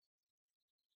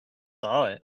 Saw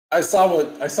it. I saw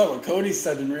what Cody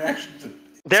said in reaction to.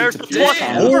 There's to the Pierce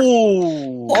damn. comment.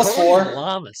 Ooh. Plus Cody 4.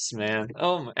 Lamas, man.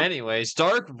 Anyways,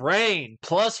 DarkRain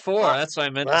 +4. That's what I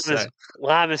meant to say.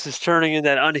 Lamas is turning into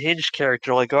that unhinged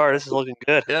character. Like, all right, this is looking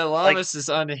good. Yeah, Like, Lamas is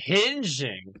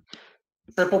unhinging.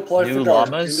 Triple play New for Dark.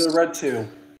 llamas? Into the red 2.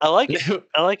 I like it.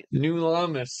 I like it. New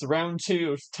Lamas, round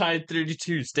 2, tied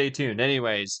 32. Stay tuned.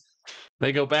 Anyways,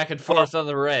 they go back and forth on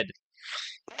the red.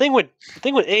 The thing with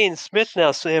Aiden Smith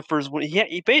now, Sanford, is when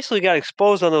he basically got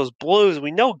exposed on those blues.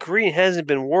 We know green hasn't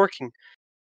been working.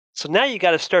 So now you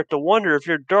got to start to wonder if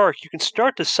you're dark, you can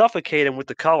start to suffocate him with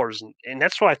the colors. And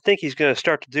that's what I think he's going to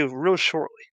start to do real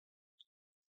shortly.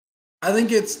 I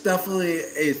think it's definitely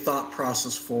a thought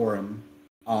process for him.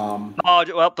 Oh,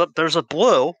 well, but there's a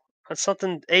blue. That's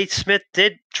something Aiden Smith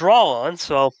did draw on,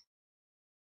 so.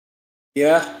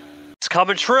 Yeah. It's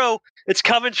coming true. It's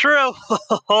coming true.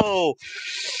 Oh,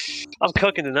 I'm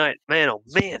cooking tonight. Man, oh,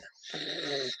 man.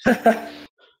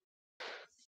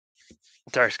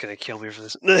 Dark's going to kill me for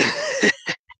this.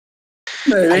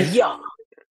 Maybe. Yeah.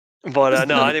 But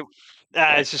no, I didn't.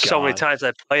 It's just so many God. times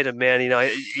I played him, man. You know,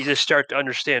 you just start to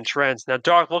understand trends. Now,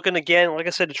 Dark looking again, like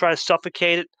I said, to try to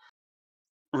suffocate it,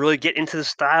 really get into the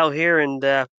style here, and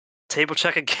table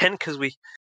check again because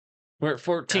We're at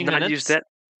 14 have not minutes. used that.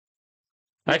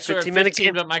 Actually, we're 15 at minute 15,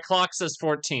 game. but my clock says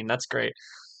 14. That's great.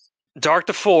 Dark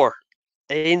to 4.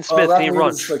 Aiden Smith, that he means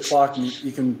runs. the clock.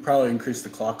 You can probably increase the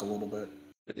clock a little bit.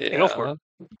 Yeah. Go for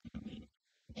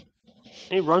it.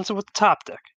 He runs it with the top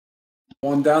deck.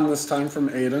 One down this time from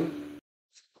Aiden.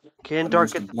 Can I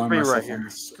Dark managed to get the blind 3 right myself here? on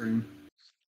the screen.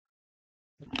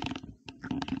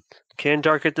 Can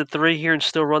Dark get the 3 here and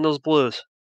still run those blues?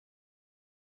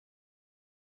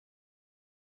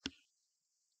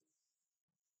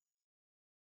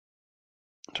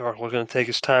 Dark looking to take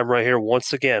his time right here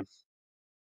once again.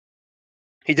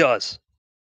 He does.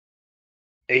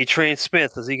 A-Train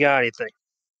Smith, has he got anything?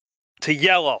 To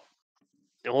yellow.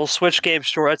 A little switch game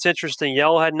store. That's interesting.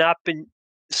 Yellow had not been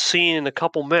seen in a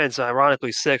couple minutes,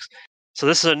 ironically 6. So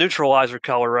this is a neutralizer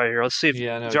color right here. Let's see if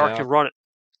No Dark doubt. can run it.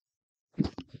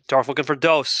 Dark looking for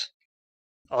dose.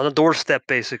 On the doorstep,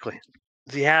 basically.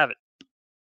 Does he have it?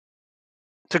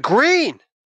 To green!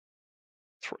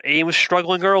 That's where Aiden was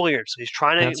struggling earlier. So he's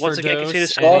trying to, That's once for again, dose, continue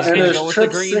to and Well, he's and gonna there's go with the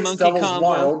trip green 6 monkey Devil's combo.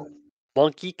 Wild.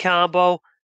 monkey combo.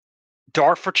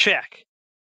 Dark for check.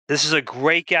 This is a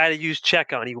great guy to use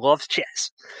check on. He loves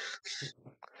chess.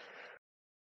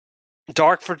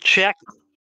 Dark for check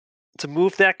to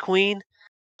move that queen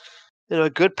in a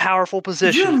good, powerful Could you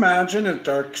position. imagine if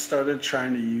Dark started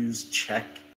trying to use check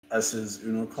as his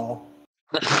Uno call?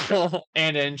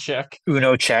 And in check.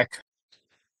 Uno check.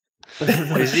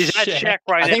 He's at check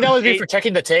right I now. think that would be for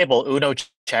checking the table. Uno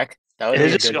check. That would be a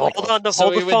Is good it, like. hold on, So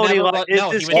hold he the would phone, never Eli. run. Is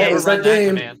No, this he would never game? Is run that that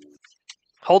game? command.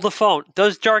 Hold the phone.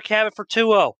 Does Dark have it for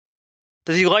 2-0?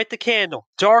 Does he light the candle?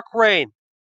 DarkRain.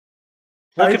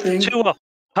 Looking for Typing. 2-0.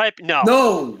 Type no.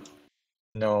 No.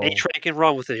 No. A-Train can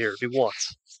run with it here if he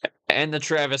wants. And the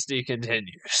travesty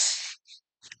continues.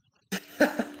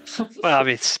 Well, I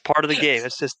mean, it's part of the game.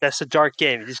 That's a dark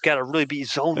game. You just got to really be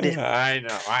zoned in. I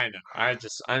know.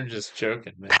 I'm just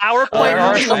joking, man. Power play There Oh,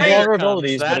 are moves some here right.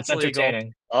 vulnerabilities, but That's it's legal.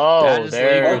 entertaining. That Oh, is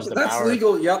there's legal. the That's power.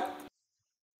 legal. Yep.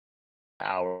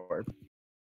 Power.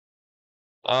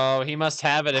 Oh, he must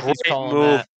have it if he's Great calling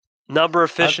move. that. Number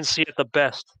efficiency at the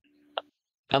best.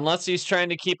 Unless he's trying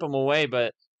to keep him away,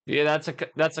 but yeah, that's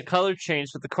a color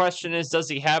change. But the question is, does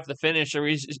he have the finish, or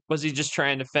was he just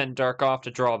trying to fend Dark off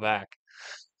to draw back?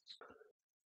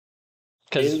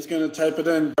 Because Aiden's going to type it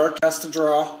in. Dark has to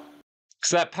draw.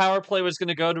 that power play was going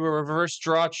to go to a reverse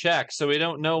draw check, so we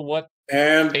don't know what.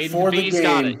 And Aiden for the B's game.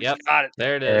 got it. Yep, Got it.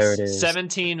 there it is. There it is.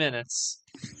 17 minutes.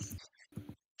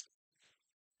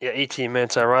 Yeah, 18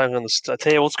 minutes. I rhymed on the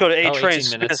table. Let's go to Oh, A-Train 18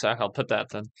 Smith. minutes. I'll put that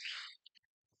then.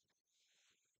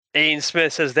 Aiden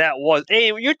Smith says that was.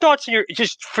 Aiden, your thoughts on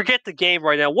just forget the game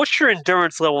right now. What's your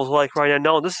endurance levels like right now?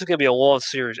 No, this is going to be a long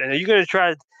series. And are you going to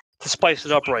try to spice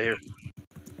it up right here?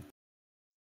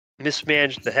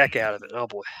 Mismanaged the heck out of it. Oh,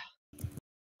 boy.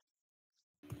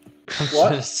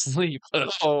 What? Sleep.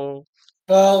 Oh.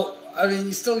 Well, I mean,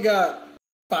 you still got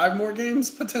 5 more games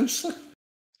potentially.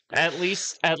 At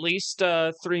least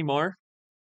 3 more.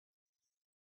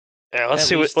 Yeah, let's At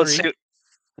see least what. Let's three. see.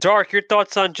 Dark, your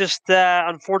thoughts on just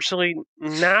unfortunately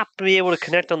not be able to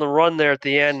connect on the run there at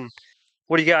the end.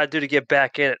 What do you got to do to get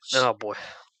back in it? Oh boy.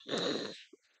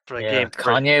 For that Yeah, game.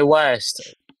 Kanye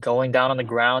West going down on the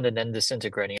ground and then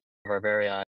disintegrating over our very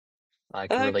eyes. I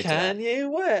can relate to that.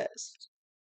 Kanye West.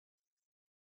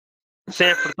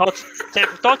 Sanford,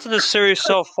 thoughts on this series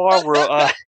so far?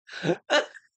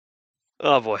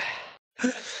 Oh boy.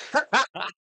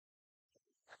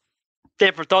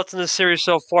 Dan, for thoughts on this series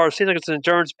so far, it seems like it's an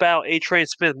endurance battle. A-Train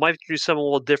Smith might do something a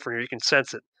little different here. You can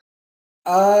sense it.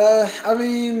 I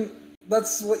mean,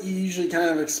 that's what you usually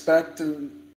kind of expect, and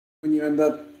when you end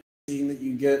up seeing that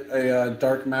you get a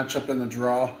dark matchup in the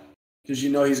draw, because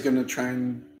you know he's going to try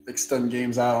and extend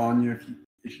games out on you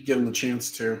if you give him the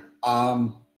chance to.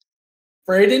 For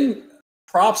Aiden,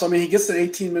 props. I mean, he gets an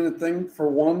 18-minute thing for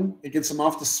one. It gets him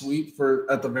off the sweep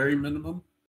for at the very minimum.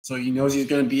 So he knows he's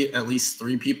going to beat at least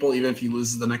 3 people, even if he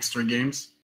loses the next 3 games.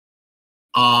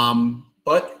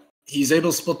 But he's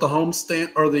able to split the home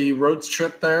stand or the road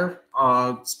trip there.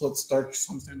 Splits Dark's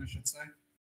home stand, I should say.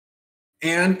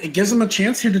 And it gives him a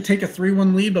chance here to take a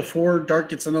 3-1 lead before Dark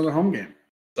gets another home game.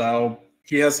 So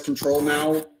he has control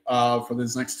now for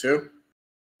these next 2,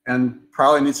 and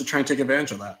probably needs to try and take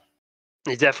advantage of that.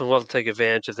 He definitely will take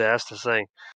advantage of that. That's the thing.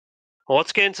 Well,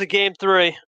 let's get into game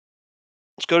 3.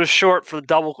 Let's go to Short for the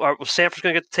double. Sanford's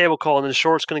going to get the table call, and then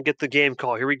Short's going to get the game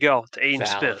call. Here we go to Aiden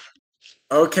Smith.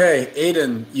 Okay,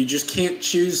 Aiden, you just can't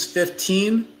choose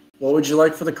 15. What would you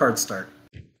like for the card start?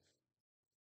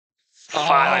 5,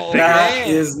 I figured. That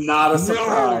is not a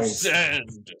surprise.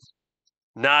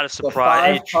 Not a The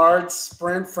surprise. 5-card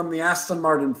sprint from the Aston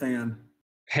Martin fan.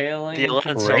 Hailing The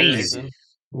 11's crazy.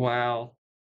 Wow.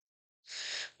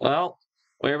 Well,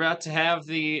 we're about to have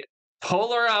the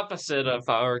polar opposite of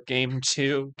our game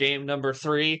 2, game number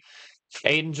 3.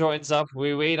 Aiden joins up.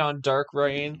 We wait on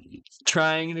DarkRain,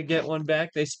 trying to get one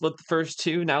back. They split the first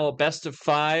 2. Now a best of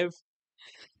 5.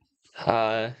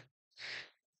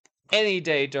 Any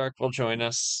day, Dark will join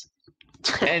us.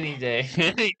 Any day,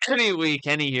 any week,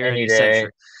 any year, any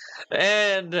century.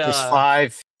 And this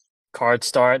 5-card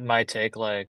start might take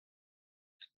like.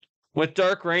 With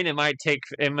DarkRain, it might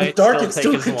With Dark, still it take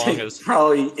still as could long take as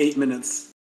probably 8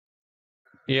 minutes.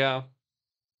 Yeah.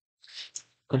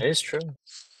 It is true.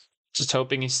 Just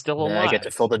hoping he's still alive. I get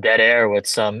to fill the dead air with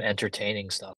some entertaining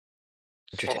stuff.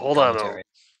 Hold on, though.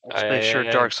 Let's make sure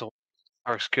Dark's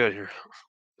good here.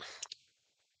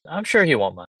 I'm sure he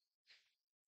won't mind.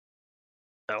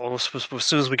 Well, as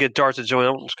soon as we get Dark to join,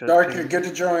 I'm just gonna. Dark, you're good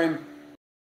to join.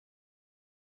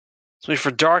 So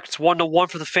for Dark, it's 1-1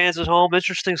 for the fans at home.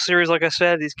 Interesting series, like I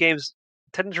said. These games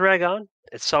tend to drag on.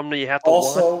 It's something that you have to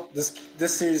also, this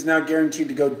series is now guaranteed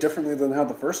to go differently than how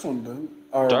the first one did.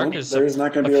 Dark is there's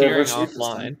not going to be a reverse sweep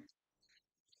offline.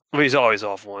 Well, he's always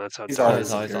offline. That's how he's Dark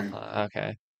always offline.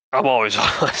 Okay. I'm always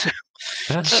offline.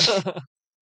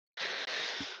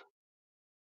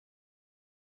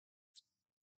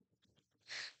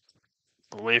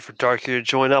 I'm waiting for Dark here to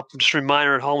join up. Just a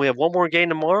reminder at home, we have one more game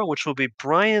tomorrow, which will be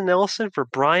Brian Nelson. For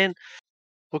Brian,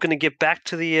 looking to get back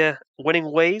to the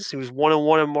winning ways. He was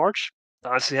 1-1 in March.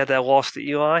 Obviously had that loss to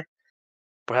Eli,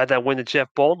 but had that win to Jeff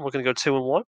Bolton. We're going to go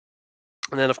 2-1.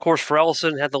 And then, of course, for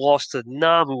Ellison, had the loss to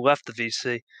Nam, who left the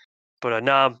VC. But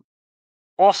Nam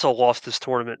also lost this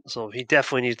tournament, so he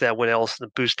definitely needs that win, Ellison,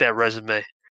 to boost that resume.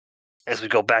 As we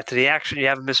go back to the action, you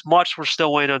haven't missed much. We're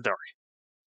still waiting on Dark.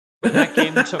 That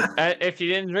game took. If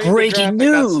you didn't read breaking the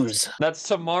graphic, news. That's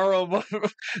tomorrow.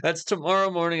 That's tomorrow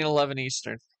morning at 11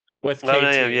 Eastern with KT. 11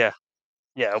 a.m.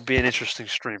 Yeah, it'll be an interesting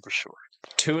stream for sure.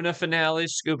 Tuna finale,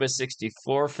 Scuba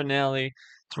 64 finale.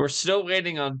 We're still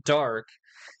waiting on Dark.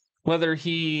 Whether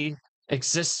he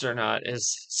exists or not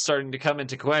is starting to come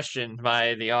into question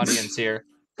by the audience here.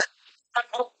 I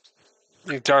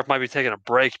think Dark might be taking a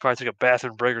break. Probably take a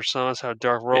bathroom break or something. That's how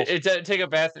Dark rolls. It take a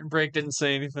bathroom break. Didn't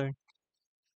say anything.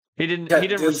 He didn't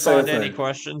respond to any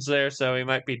questions there, so he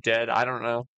might be dead. I don't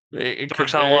know.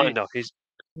 Dark's online though.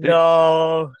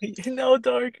 No,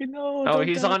 Dark, no. Oh,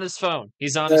 he's on his phone.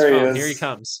 He's on his phone. Here he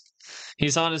comes.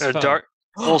 He's on his phone. Dark.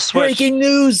 Breaking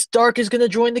news! Dark is going to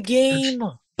join the game.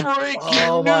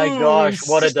 Oh my gosh!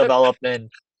 What a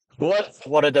development!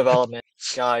 What a development,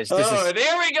 guys! This is.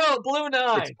 There we go. Blue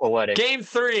 9. It's poetic. Game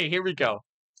 3. Here we go.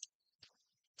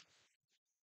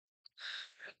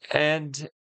 And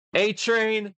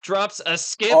A-Train drops a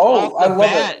skip off the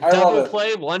bat. Double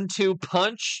play, 1-2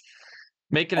 punch.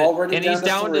 Making it, and he's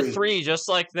down to 3, just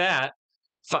like that.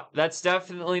 That's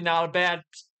definitely not a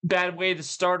bad way to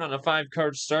start on a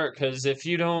 5-card start, because if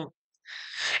you don't,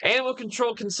 animal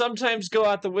control can sometimes go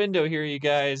out the window here, you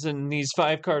guys, in these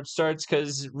 5-card starts,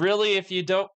 because really, if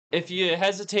you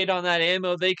hesitate on that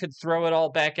ammo, they could throw it all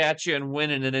back at you and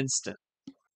win in an instant.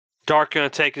 Dark gonna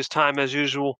take his time as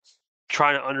usual,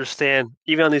 trying to understand,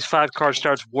 even on these 5-card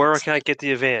starts, where can I get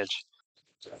the advantage?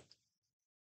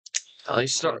 He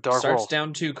starts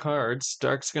down 2 cards.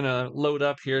 Dark's going to load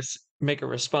up here, make a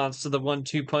response to the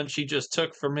 1-2 punch he just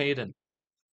took from Aiden.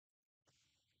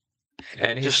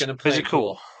 And he's going to play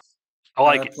cool. I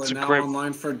like it. Play It's a now great.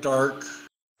 online for Dark.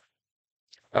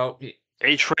 Oh,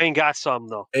 A-Train got some,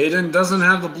 though. Aiden doesn't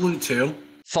have the blue 2.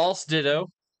 false ditto.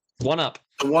 1 up.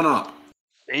 The 1 up.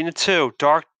 8-2.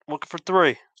 Dark looking for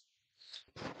 3.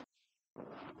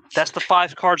 That's the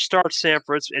 5-card start,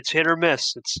 Sanford. It's hit or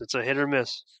miss. It's a hit or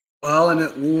miss. Well, and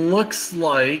it looks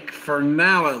like, for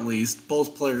now at least,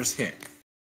 both players hit.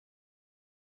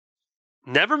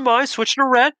 Never mind. Switching to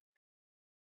red.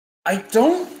 I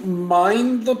don't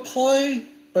mind the play,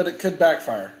 but it could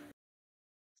backfire.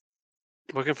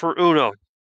 Looking for Uno.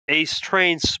 Ace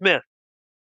Train Smith.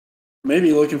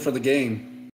 Maybe looking for the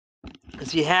game.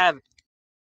 Does he have it?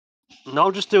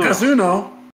 No, just Uno.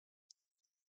 Kazuno.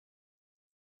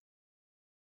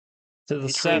 To the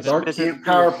He trades 7. Dark can't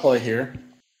power play here.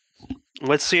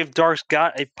 Let's see if Dark's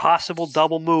got a possible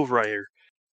double move right here.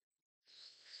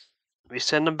 We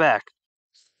send him back.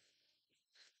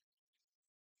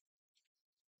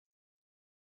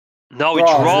 No, he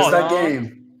Draws. draws. Is that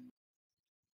game?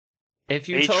 If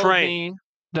you A told train. me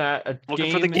that a Looking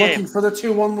game, for the game. Looking for the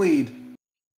 2-1 lead.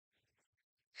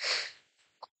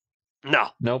 No.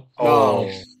 Nope. Oh.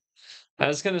 I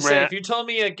was gonna say, Right. if you told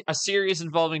me a series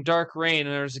involving DarkRain and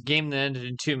there was a game that ended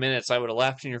in 2 minutes, I would have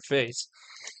laughed in your face.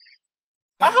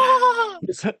 Ah!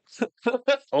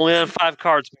 Only on 5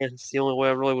 cards, man. It's the only way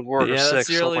it really would work. Yeah, Or that's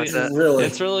 6, something like that. Really?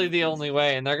 It's really the only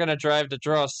way, and they're gonna drive to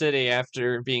Draw City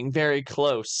after being very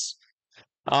close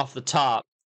off the top.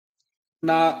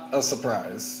 Not a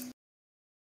surprise.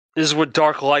 This is what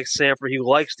Dark likes, Sanford. He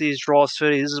likes these draw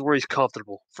cities. This is where he's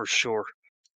comfortable, for sure.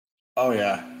 Oh,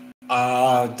 yeah.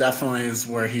 Definitely is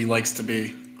where he likes to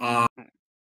be.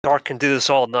 Dark can do this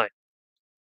all night.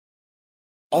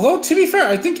 Although, to be fair,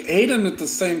 I think Aiden at the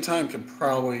same time could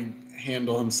probably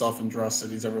handle himself in draw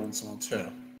cities every once in a while, too.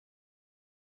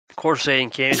 Of course,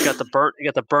 Aiden can. He's got the burn. He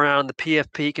got the burnout on the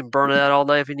PFP. He can burn it out all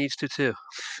night if he needs to, too.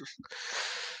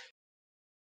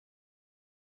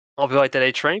 I'll be like that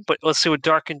A-Train, but let's see what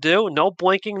Dark can do. No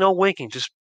blinking, no winking.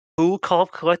 Just cool, calm,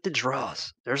 collected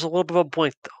draws. There's a little bit of a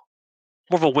blink, though.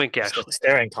 More of a wink, It's a actually.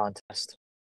 staring contest.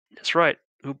 That's right.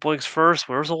 Who blinks first?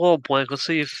 Where's a little blink? Let's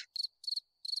see if...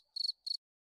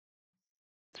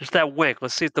 There's that wink.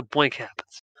 Let's see if the blink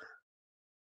happens.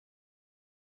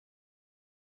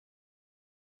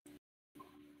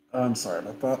 I'm sorry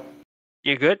about that.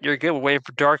 You're good? You're good. We're waiting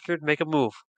for Dark here to make a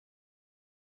move.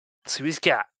 Let's see what he's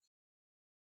got.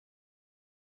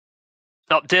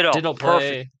 Oh, ditto. Ditto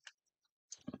Perfect.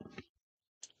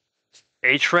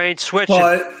 play. A-Train switching.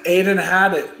 But Aiden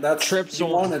had it. That's Trips he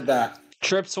one. wanted that.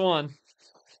 Trips 1.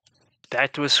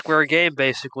 Back to a square game,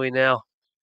 basically, now.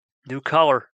 New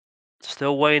color.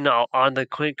 Still waiting on the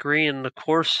Clint Green and the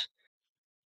course.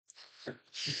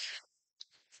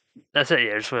 That's it,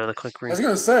 yeah. Just waiting on the Clint I Green. was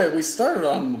gonna say we started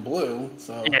on the blue,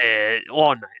 so Yeah,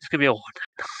 all night. It's going to be a 1.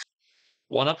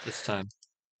 1 up this time.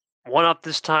 1 up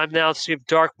this time now. Let's see if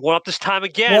Dark 1 up this time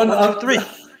again. 1, 2, 3.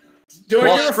 Do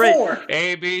Ball I get a straight. 4?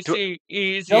 A, B, C,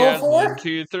 easy Yellow as 4? 1,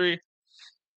 2, 3.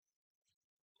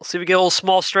 Let's see if we get a little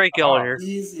small straight going here.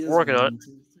 Easy as Working on it.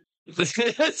 1, 2,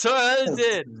 3. That's what I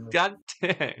did. God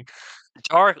dang.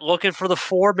 Dark looking for the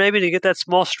 4 maybe to get that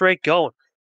small straight going.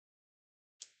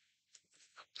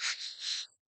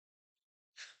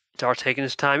 Dark taking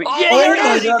his time. Oh, Yeah, oh there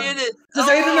my it is! He God. did it. Does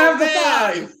Oh, Aiden have the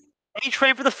man. 5?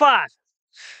 A-Train for the 5.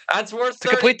 That's worth To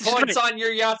 30 complete the points straight. on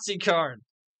your Yahtzee card.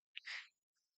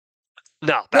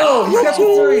 No. No, he's got the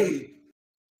 3.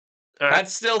 All right.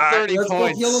 That's still All right, 30 That's both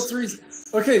points. yellow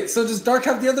 3s. Okay, so does Dark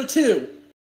have the other 2?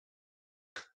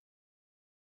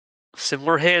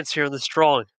 Similar hands here in this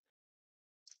drawing.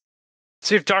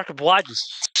 See if Dark obliges.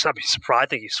 I'd be surprised. I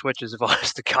think he switches. If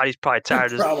honest to God, he's probably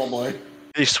tired. Probably.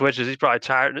 He switches. He's probably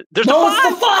tired. There's No,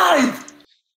 the 5! it's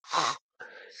the 5!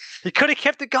 He could have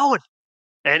kept it going.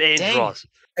 And Aiden Dang. draws.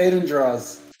 Aiden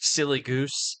draws. Silly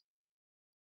goose.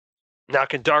 Now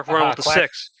can Dark run with the quack.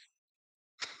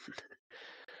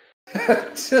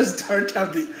 6? Does Dark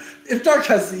have the... If Dark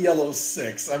has the yellow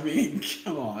 6, I mean,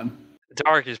 come on.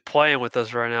 Dark is playing with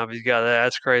us right now. If he's got that,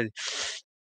 that's crazy.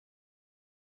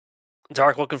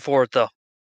 Dark looking for it though.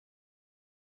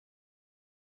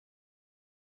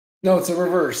 No, it's a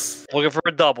reverse. Looking for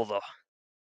a double though.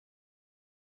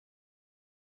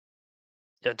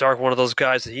 Yeah, Dark, one of those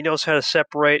guys that he knows how to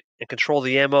separate and control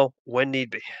the ammo when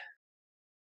need be.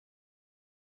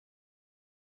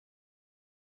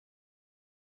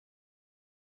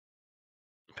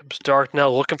 Comes Dark now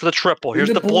looking for the triple. Here's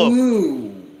the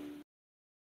blue.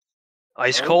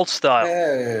 Ice cold style.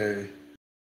 Hey.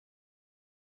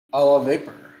 A la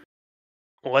vapor.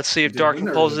 Well, let's see if The Dark can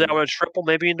winner close it is- out with a triple,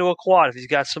 maybe into a quad if he's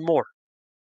got some more.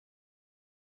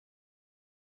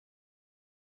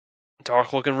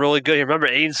 Dark looking really good here. Remember,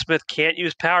 Aiden Smith can't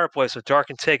use power play, so Dark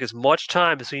can take as much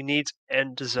time as he needs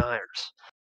and desires.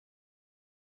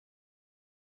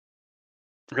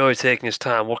 Really taking his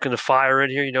time, looking to fire in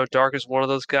here. You know, Dark is one of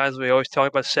those guys we always talk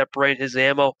about separating his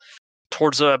ammo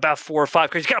towards about 4 or 5.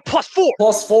 Because he's got a +4.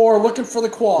 +4, looking for the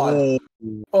quad. Ooh.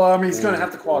 Well, I mean, he's going to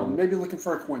have the quad. Maybe looking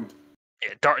for a quint.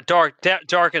 Yeah,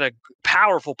 Dark in a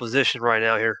powerful position right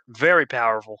now here. Very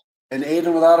powerful. And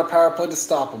Aiden without a power play to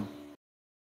stop him.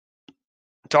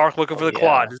 Dark looking for the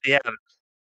quad. Does he have it?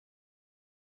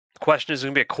 The question is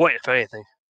going to be a quint, if anything.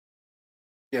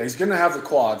 Yeah, he's going to have the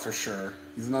quad for sure.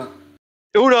 He's not...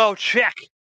 Uno, check.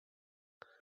 Of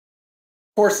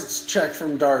course, it's check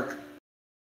from Dark.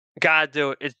 Gotta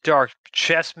do it. It's Dark.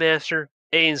 Chess master.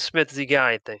 Aiden Smith, does he got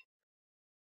anything?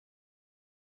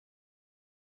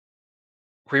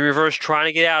 Re-reverse trying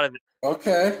to get out of it.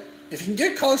 Okay. If you can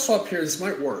get color swap here, this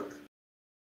might work.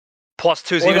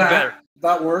 +2's Or even better.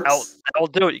 That works. That'll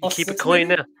do it. You can keep it clean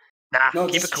now. Nah, No,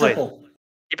 keep it just clean. triple.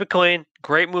 Keep it clean.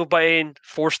 Great move by Aiden.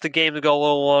 Force the game to go a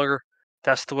little longer.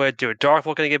 That's the way to do it. Dark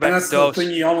looking to get back And to that's the dose. thing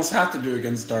you almost have to do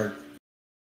against Dark.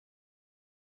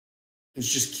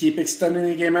 Is just keep extending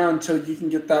the game out until you can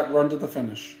get that run to the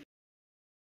finish.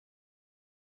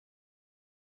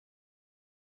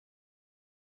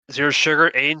 Zero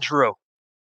sugar, Aiden Drew.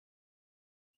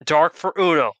 Dark for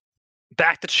Uno.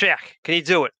 Back to check. Can he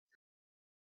do it?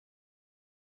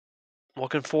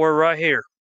 Looking for it right here.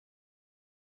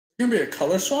 Gonna be a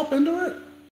color swap into it?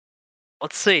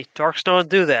 Let's see. Dark's going to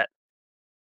do that.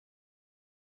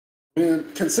 I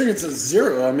mean, considering it's a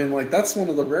 0, I mean, like, that's one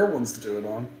of the rare ones to do it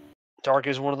on. Dark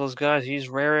is one of those guys. He's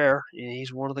rare air.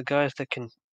 He's one of the guys that can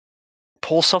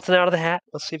pull something out of the hat.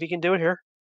 Let's see if he can do it here.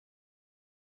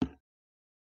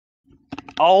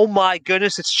 Oh my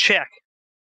goodness, it's check.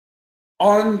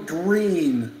 On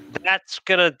green. That's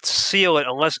going to seal it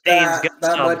unless Aiden's got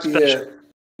that something might be special. it.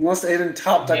 Unless Aiden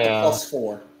top decked Yeah. a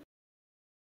 +4.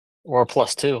 Or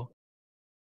 +2.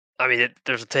 I mean,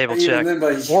 there's a table Even check. then,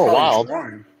 but he's Or probably wild.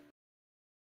 drawing.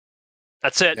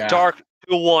 That's it. Yeah. Dark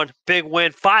 2-1. Big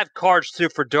win. 5 cards too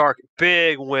for Dark.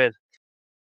 Big win.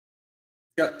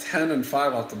 Got 10 and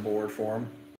 5 off the board for him.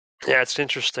 Yeah, it's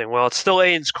interesting. Well, it's still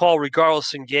Aiden's call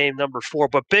regardless in game number 4.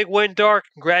 But big win, Dark.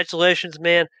 Congratulations,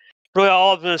 man. Really,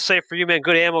 all I'm going to say for you, man,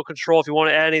 good ammo control. If you want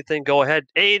to add anything, go ahead.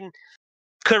 Aiden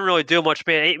couldn't really do much,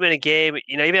 man. 8-minute game.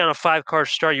 You know, even on a 5-card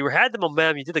start, you had the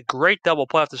momentum. You did a great double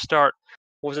play off the start.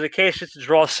 Was it the case just the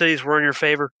draw cities were in your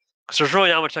favor? Because there's really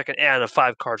not much I can add on a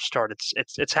 5-card start.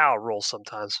 It's how it rolls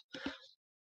sometimes.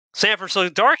 Sanford, so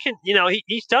Dark, you know,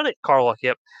 he's done it. Carluck,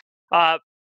 yep.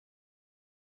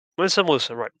 Win some, lose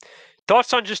some, right.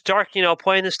 Thoughts on just Dark, you know,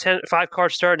 playing this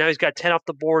 5-card start. Now he's got 10 off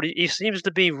the board. He seems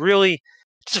to be really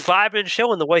just vibing and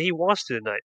chilling the way he wants to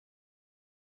tonight.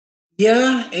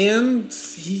 Yeah, and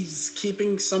he's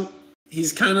keeping some...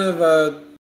 He's kind of...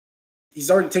 He's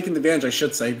already taken advantage, I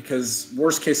should say, because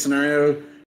worst case scenario,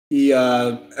 he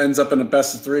ends up in a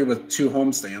best of 3 with 2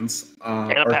 homestands.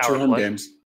 Or 2 home games.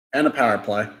 And a power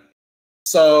play.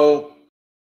 So,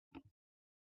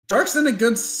 Dark's in a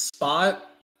good spot,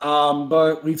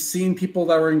 but we've seen people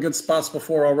that were in good spots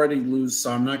before already lose,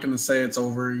 so I'm not going to say it's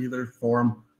over either for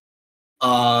him.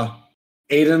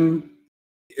 Aiden,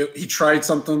 he tried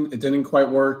something. It didn't quite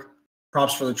work.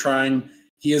 Props for the trying.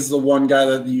 He is the one guy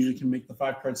that usually can make the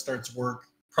 5-card starts work.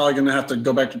 Probably going to have to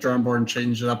go back to drawing board and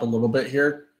change it up a little bit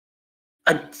here.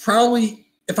 If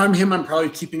I'm him, I'm probably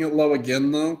keeping it low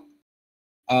again, though.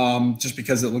 Just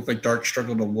because it looked like Dark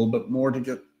struggled a little bit more to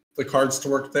get the cards to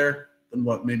work there than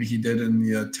what maybe he did in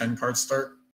the 10-card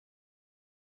start.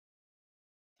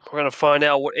 We're going to find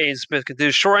out what Aiden Smith can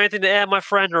do. Sure, anything to add, my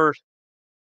friend, or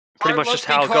pretty much just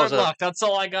how it goes? That's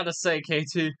all I got to say,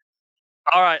 KT.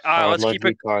 All right, let's keep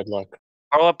it. Card luck.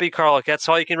 Carluck be Carluck. That's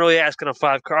all you can really ask in a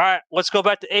 5-card. All right, let's go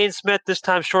back to Aiden Smith. This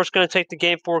time, Short's going to take the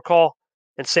game 4 call,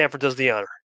 and Sanford does the honor.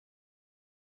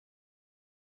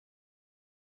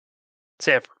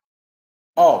 Sanford.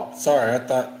 Oh, sorry.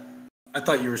 I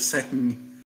thought you were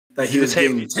saying that he was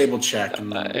getting the table check.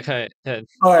 Okay.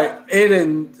 All right,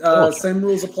 Aiden. Same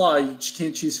rules apply. You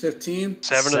can't choose 15.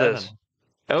 7 it is.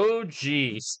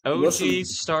 OGs. Listen.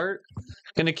 Start.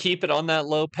 Gonna keep it on that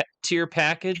low tier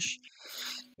package.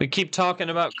 We keep talking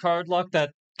about card luck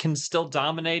that can still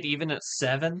dominate even at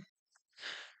 7.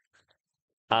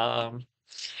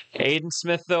 Aiden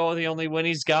Smith, though, the only win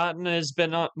he's gotten has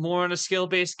been more on a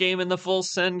skill-based game in the full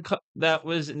send that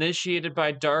was initiated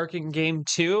by Dark in Game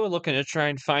 2, looking to try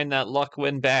and find that luck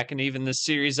win back and even the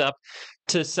series up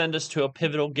to send us to a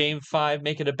pivotal Game 5,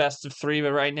 make it a best of 3,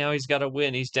 but right now he's got to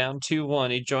win. He's down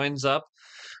 2-1. He joins up.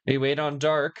 We wait on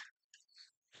Dark.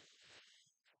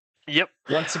 Yep.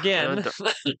 Once again.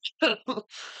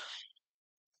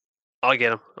 I'll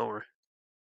get him. Don't worry.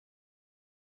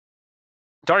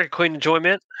 Dark and Queen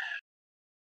enjoyment.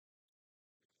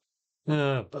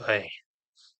 Oh, boy.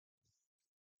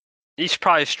 He's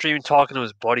probably streaming talking to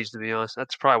his buddies, to be honest.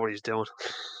 That's probably what he's doing.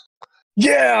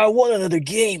 Yeah, I won another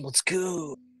game. Let's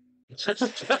go.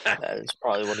 That is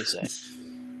probably what he's saying.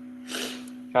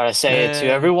 Trying to say it to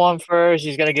everyone first.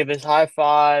 He's gonna give his high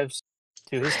fives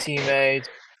to his teammates,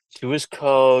 to his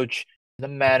coach, the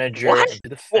manager, and to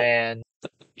the fan.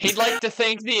 He'd like to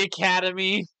thank the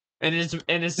Academy and his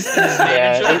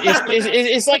Yeah, manager.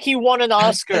 it's like he won an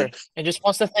Oscar and just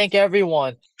wants to thank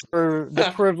everyone for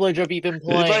the privilege of even He'd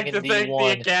playing like in to thank the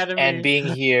D1 Academy and being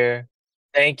here.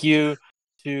 Thank you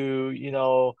to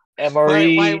my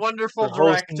MRE wonderful for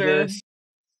hosting director, this.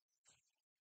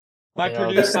 my The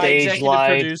producer, my stage executive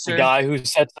lights, producer, the guy who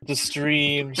sets up the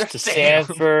streams, to Damn.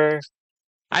 Sanford.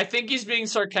 I think he's being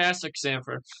sarcastic,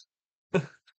 Sanford.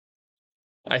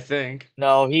 I think.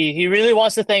 No, he really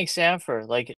wants to thank Sanford,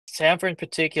 like Sanford in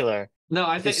particular. No,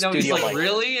 I think no. He's studio like light.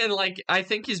 really, and like I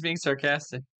think he's being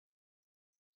sarcastic.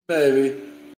 Maybe.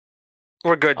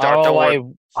 We're good, I Dark. don't know Don't why.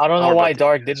 worry. I don't know worry why about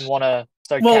Dark this. didn't want to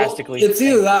Well, sarcastically. it's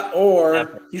either that or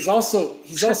Sanford. he's also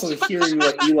hearing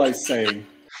what Eli's saying.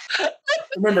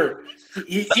 Remember,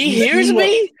 He he's hears doing what-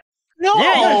 me. No.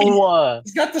 Yeah,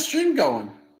 He's got the stream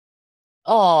going.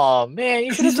 Oh man,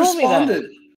 you should have He's told me that.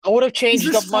 responded. I would have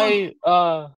changed up my.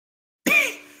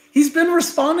 He's been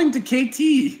responding to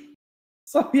KT.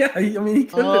 So yeah, I mean, he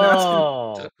could have been asking.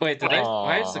 Oh. Wait,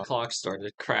 why is the clock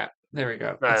started? Crap. There we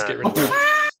go. Nah, Let's get rid of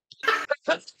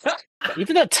that.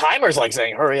 Even the timer's like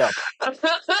saying, "Hurry up."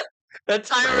 The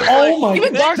timer. Oh my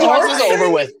Even god! Dark wants this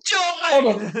over with.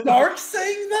 Hold on, Dark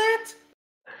saying that?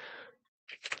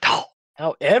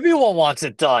 Now everyone wants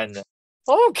it done.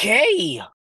 Okay.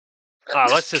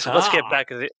 let's get back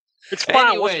to it. It's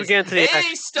fine. Once we get into the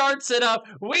he starts it up.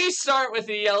 We start with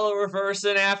the yellow reverse,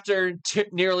 and after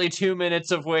nearly 2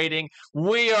 minutes of waiting,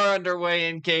 we are underway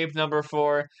in game number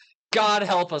 4. God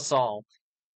help us all.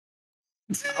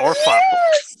 or 5.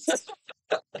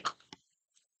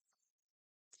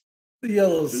 The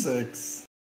yellow 6.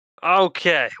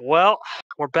 Okay, well,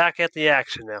 we're back at the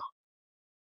action now.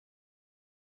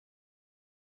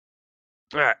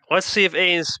 All right, let's see if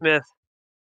Aiden Smith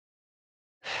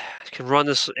can run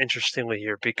this interestingly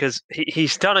here, because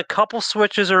he's done a couple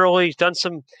switches early. He's done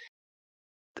some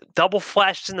double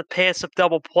flashes in the pants up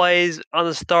double plays on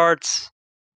the starts.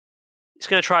 He's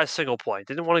going to try a single play.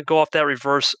 Didn't want to go off that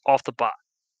reverse off the bot.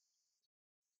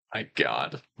 My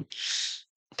God.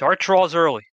 Dark draws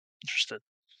early. Interesting.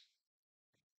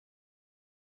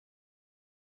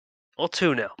 Well,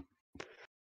 2 now.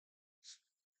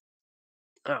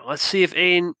 All right, let's see if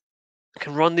Aiden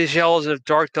can run these yellows and if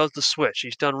Dark does the switch.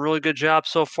 He's done a really good job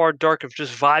so far, Dark, of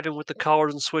just vibing with the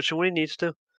colors and switching when he needs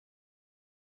to.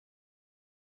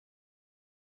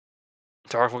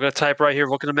 Dark, we're going to type right here,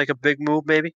 looking to make a big move,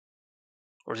 maybe?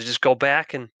 Or does he just go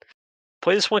back and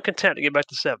play this one content to get back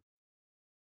to 7?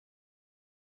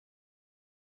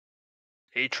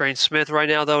 A-Train Smith right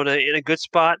now, though, in a good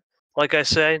spot, like I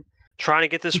say, trying to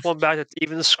get this one back to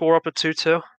even the score up at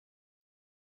 2-2.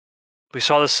 We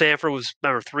saw the Sanford was,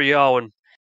 remember, 3-0, and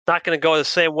not going to go the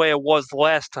same way it was the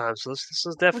last time, so this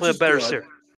is definitely a better series.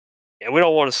 Yeah, we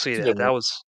don't want to see that. That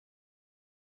was...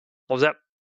 What was that?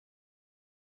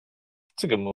 It's a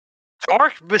good move.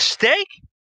 Dark mistake?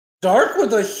 Dark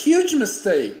with a huge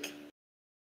mistake.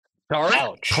 Dark?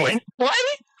 Ouch. Clint play?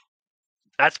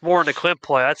 That's more than a Clint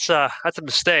play. That's a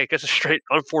mistake. That's a straight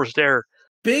unforced error.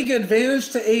 Big advantage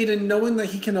to Aiden knowing that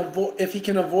he can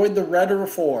avoid the red or a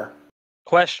 4.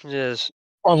 Question is...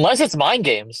 Unless it's mind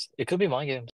games. It could be mind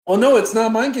games. Well, no, it's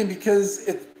not mind game because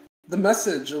the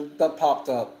message that popped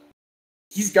up.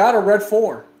 He's got a red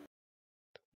 4.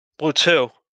 Blue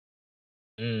 2.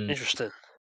 Mm. Interesting.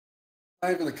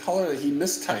 Not even the color that he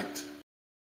mistyped.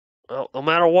 Well, no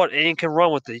matter what, Aiden can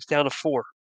run with it. He's down to 4.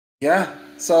 Yeah.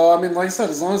 So, I mean, like I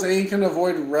said, as long as Aiden can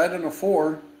avoid red and a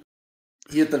 4,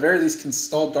 he at the very least can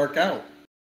stall Dark out.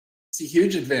 It's a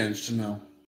huge advantage to know.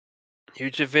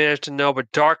 Huge advantage to know,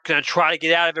 but Dark going to try to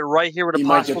get out of it right here with He a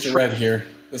might possible get to red here.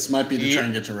 This might be to try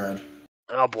and get to red.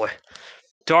 Oh, boy.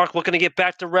 Dark looking to get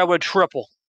back to red with a triple.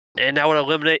 And that would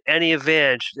eliminate any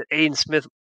advantage that Aiden Smith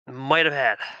might have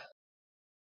had.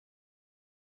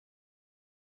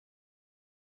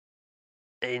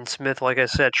 Aiden Smith, like I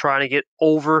said, trying to get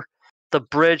over the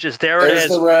bridge. There it is.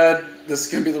 There's the red. This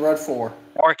is going to be the red 4.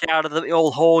 Dark out of the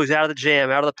old hole. He's out of the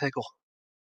jam, out of the pickle.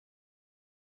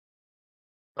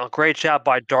 Well, great job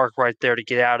by Dark right there to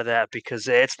get out of that, because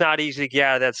it's not easy to get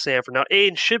out of that Sanford. Now,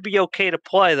 Aiden should be okay to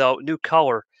play, though. New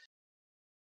color.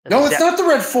 No, it's not the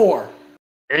red 4.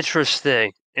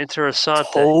 Interesting.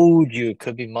 Interessante. Told you it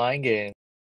could be mind game.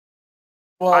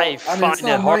 Well, I I mean, find it's it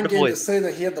not a hard mind to game believe. to say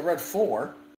that he had the red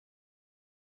 4.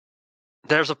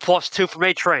 There's a +2 from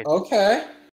A-Train. Okay.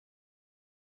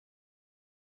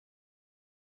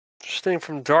 Interesting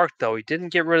from Dark, though. He didn't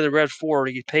get rid of the red 4.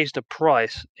 He pays the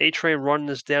price. A-Train running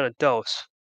this down a dose.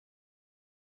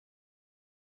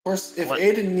 Of course, if What?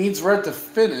 Aiden needs red to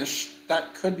finish,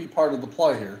 that could be part of the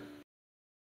play here.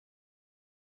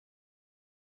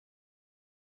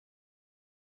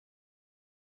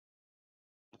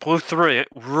 Blue 3.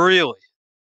 Really?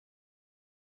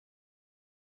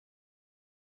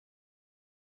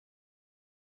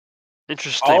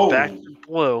 Interesting. Back to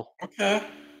blue. Okay.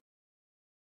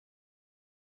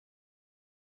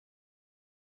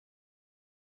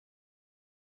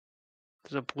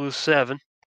 There's a blue 7.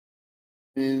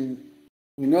 I mean,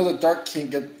 we know that Dark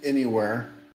can't get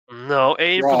anywhere. No,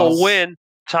 aim for the win.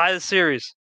 Tie the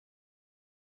series.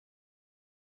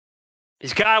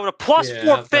 He's got it with a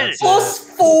 +4 finish.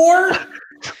 +4?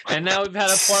 And now we've had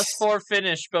a +4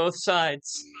 finish, both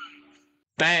sides.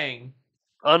 Bang.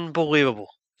 Unbelievable.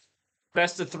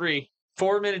 Best of 3.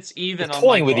 4 minutes even They're on my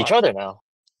toying with each clock. other now.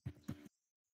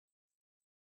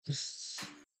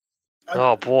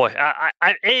 Oh boy,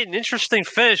 an interesting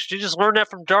finish. You just learned that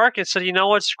from Dark and said, you know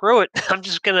what, screw it. I'm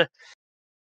just gonna.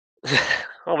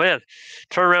 Oh man,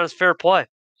 turn around is fair play.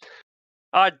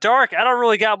 Dark, I don't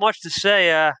really got much to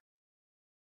say.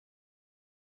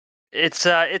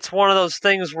 It's one of those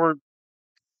things where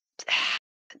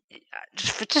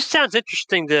it just sounds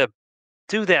interesting to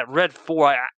do that red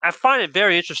 4. I find it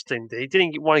very interesting that he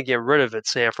didn't want to get rid of it,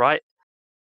 Sam. Right?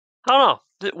 I don't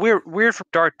know. Weird from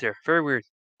Dark there. Very weird.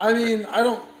 I mean, I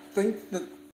don't think that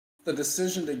the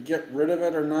decision to get rid of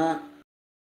it or not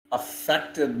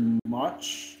affected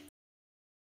much,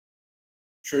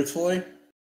 truthfully,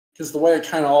 because the way it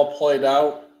kind of all played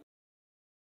out,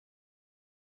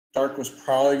 Dark was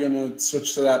probably going to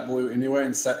switch to that blue anyway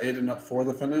and set Aiden up for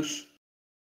the finish.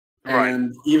 Right.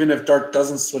 And even if Dark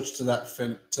doesn't switch to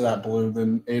that blue,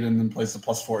 then Aiden then plays the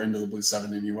 +4 into the blue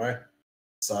 7 anyway.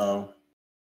 So,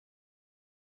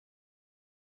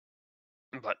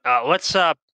 but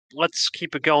let's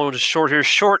keep it going just short here.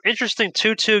 Short, interesting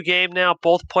 2-2 game now.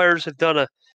 Both players have done a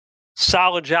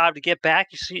solid job to get back.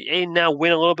 You see Aiden now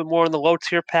win a little bit more in the low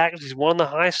tier package. He's won the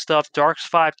high stuff. Dark's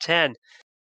 5-10.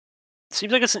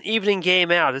 Seems like it's an evening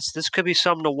game out. This could be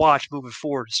something to watch moving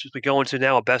forward as we go into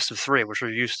now a best of 3, which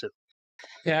we're used to.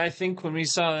 Yeah, I think when we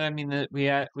saw, I mean,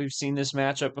 that we've seen this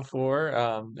matchup before,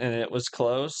 and it was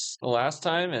close the last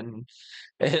time, and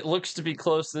it looks to be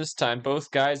close this time.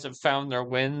 Both guys have found their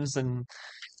wins, and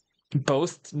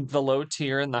both the low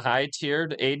tier and the high tier.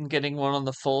 Aiden getting one on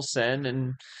the full send,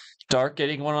 and Dark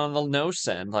getting one on the no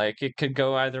send. Like, it could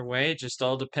go either way. It just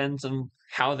all depends on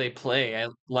how they play,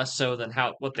 less so than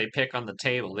what they pick on the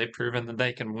table. They've proven that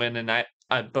they can win at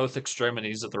both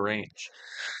extremities of the range.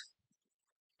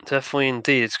 Definitely,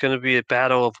 indeed. It's going to be a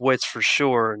battle of wits for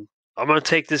sure. And I'm going to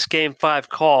take this game 5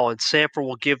 call, and Sanford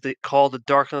will give the call to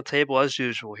Dark on the table as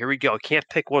usual. Here we go. Can't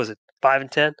pick, what is it, 5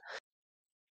 and 10?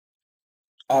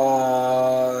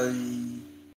 5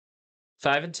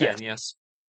 and 10, yes.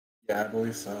 Yeah, I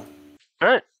believe so. All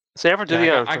right. Sanford, do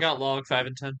the honors. I got log 5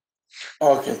 and 10.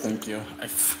 Okay, thank you.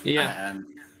 Yeah,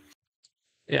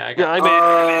 I got.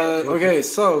 Okay,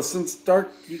 so since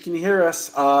Dark, you can hear us.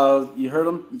 You heard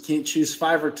him. You can't choose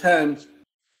 5 or 10.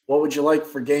 What would you like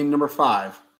for game number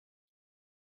 5?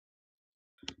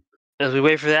 As we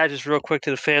wait for that, just real quick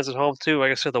to the fans at home too.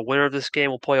 Like I said, the winner of this game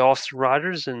will play Austin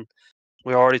Rogers, and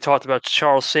we already talked about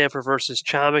Charles Sanford versus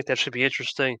Chomik. That should be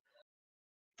interesting.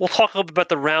 We'll talk a little bit about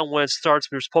the round when it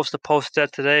starts. We were supposed to post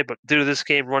that today, but due to this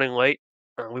game running late,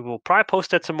 we will probably post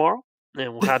that tomorrow,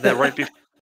 and we'll have that right before.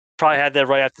 Probably had that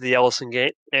right after the Ellison game.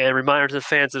 And reminder to the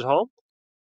fans at home,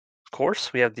 of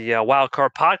course, we have the Wild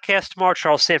Card podcast tomorrow.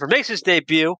 Charles Sanford makes his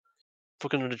debut. We're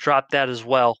going to drop that as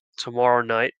well tomorrow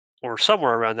night or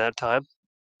somewhere around that time.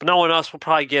 But no one else will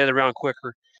probably get it around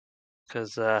quicker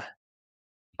because I'm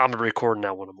going to be recording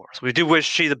that one tomorrow. So we do wish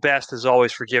she the best, as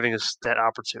always, for giving us that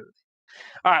opportunity.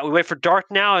 All right, we wait for Dark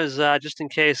now, as just in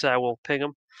case I will ping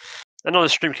him. I know the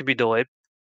stream can be delayed.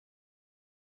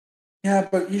 Yeah,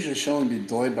 but usually she'll only be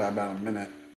delayed by about a minute.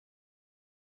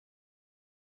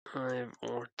 5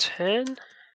 or 10.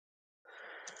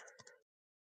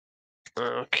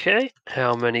 Okay,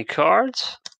 how many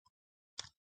cards?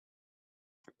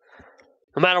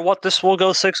 No matter what, this will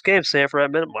go 6 games, Sanford,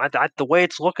 at minimum. The way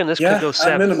it's looking, this could go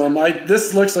 7. At minimum.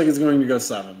 This looks like it's going to go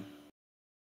 7.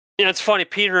 Yeah, it's funny.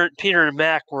 Peter and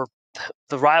Mac were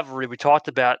the rivalry we talked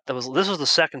about. This was the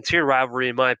second tier rivalry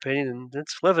in my opinion, and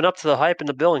it's living up to the hype in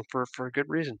the billing for a good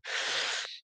reason.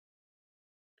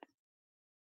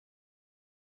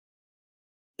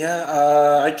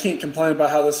 Yeah, I can't complain about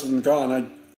how this one's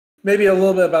gone. Maybe a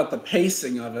little bit about the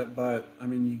pacing of it, but I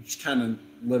mean, you just kind of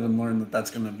live and learn that that's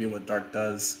going to be what Dark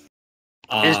does.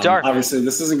 It's Dark. Obviously,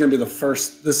 this isn't going to be the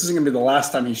first. This isn't going to be the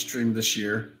last time he streamed this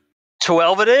year.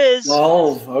 12 it is.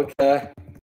 12, okay.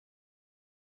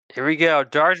 Here we go.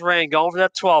 DarkRain going for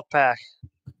that 12-pack.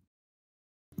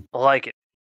 I like it.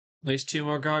 At least 2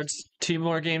 more guards, 2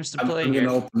 more games to play I'm here.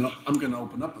 I'm gonna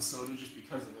open up a soda just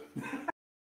because of it.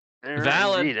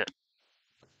 Valid. Indeed.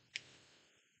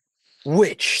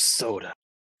 Which soda?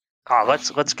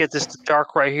 Let's get this to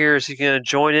Dark right here. Is he going to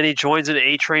join in? He joins in.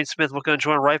 A-Train Smith looking to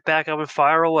join right back up and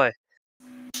fire away.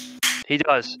 He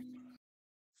does.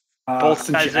 Both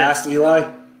since guys you asked,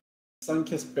 Eli,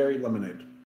 Sunkissed Berry Lemonade.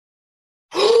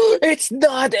 It's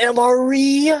not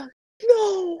MRE.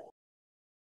 No.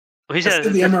 He's That's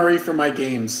the MRE for my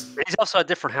games. He's also a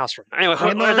different house right now. Anyway,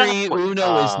 MRE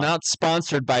Uno is not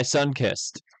sponsored by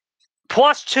Sunkissed.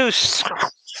 +2.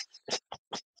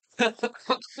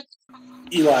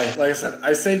 Eli, like I said,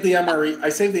 I saved the MRE. I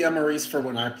saved the MREs for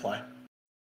when I play.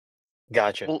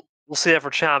 Gotcha. We'll see that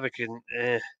for Chomik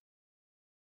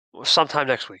sometime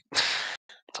next week.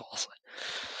 That's all I'll say.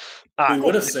 We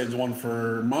would have saved one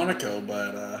for Monaco,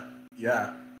 but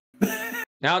yeah.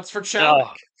 Now it's for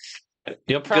Chomik.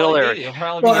 You'll probably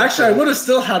Well, actually, I would have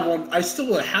still had one. I still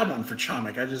would have had one for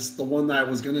Chomik. The one that I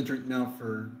was going to drink now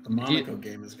for the Monaco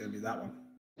game is going to be that one.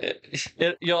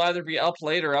 You'll either be up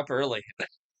late or up early.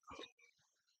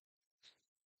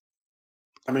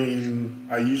 I mean,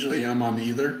 I usually am on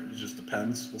either. It just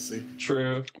depends. We'll see.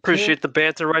 True. Appreciate the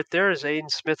banter right there as Aiden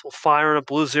Smith will fire on a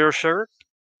blue zero sugar.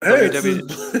 Hey,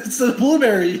 it's a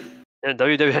blueberry. And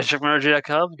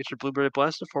www.checkmynergy.com. Get your blueberry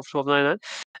blaster for $12.99.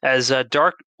 As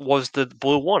Dark was the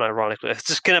blue one, ironically. It's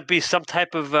just going to be some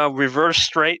type of reverse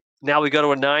straight. Now we go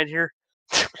to a 9 here.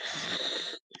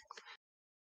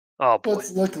 Oh, boy.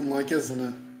 What's looking like, isn't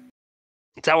it?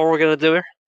 Is that what we're going to do here?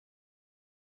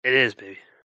 It is, baby.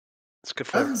 It's good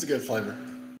flavor. That's a good flavor.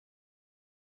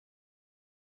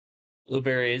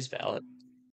 Blueberry is valid.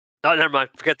 Oh, never mind.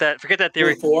 Forget that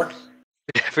theory. 4.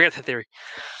 Forget that theory.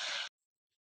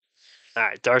 All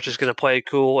right, Dark's just going to play it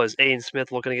cool as Aiden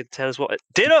Smith looking to get 10 as well.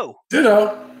 Ditto!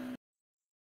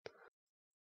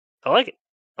 I like it.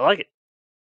 All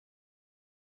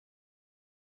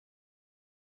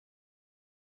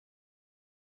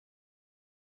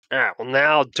right, well,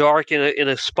 now Dark in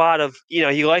a spot of,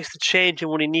 he likes to change it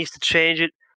when he needs to change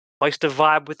it. Likes to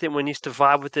vibe with it when he needs to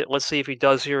vibe with it. Let's see if he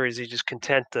does here, or is he just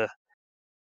content to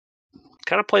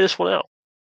kind of play this one out?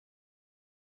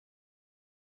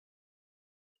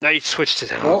 Now you switched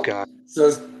it. Oh, God. So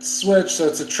switch. So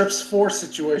it's a Trips 4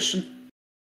 situation.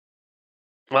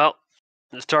 Well,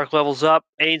 this Dark levels up.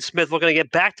 Aiden Smith looking to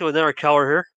get back to another color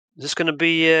here. Is this going to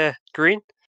be green?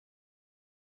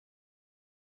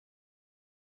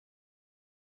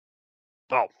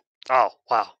 Oh,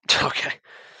 wow. Okay.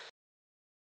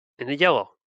 In the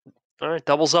yellow. All right,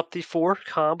 doubles up the 4,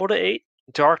 combo to 8.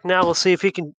 Dark now, let's see if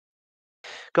he can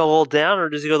go a little down, or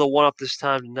does he go the 1 up this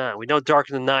time to 9? We know Dark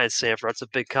in the 9, Sanford. That's a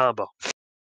big combo.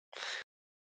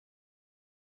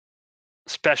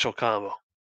 Special combo.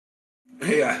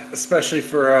 Yeah, especially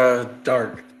for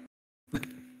Dark.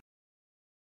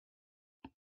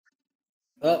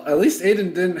 Well, at least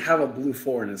Aiden didn't have a blue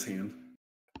 4 in his hand.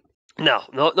 No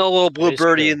little blue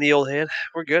birdie in the old hand.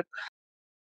 We're good.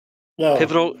 Well,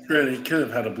 pivotal. He could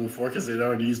have had a blue 4 because they'd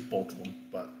already used both of them.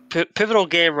 But pivotal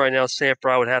game right now,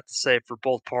 Sanford, I would have to say, for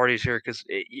both parties here, because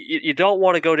you don't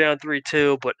want to go down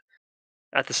 3-2, but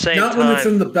at the same time, not when it's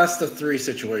in the best of 3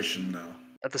 situation, though.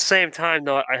 At the same time,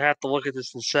 though, I have to look at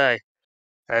this and say,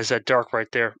 as that Dark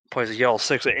right there plays a yellow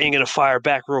 6, I ain't going to fire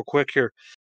back real quick here.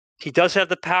 He does have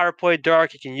the power play,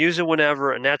 Dark. He can use it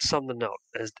whenever, and that's something to note.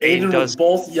 As Aiden does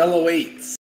both yellow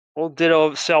 8s. Well,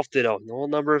 ditto, self-ditto. No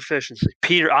number efficiency.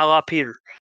 Peter, a la Peter.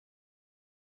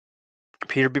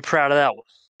 Peter, be proud of that one.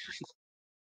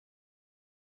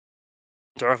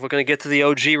 Dark, we're going to get to the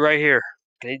OG right here.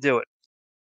 Can he do it?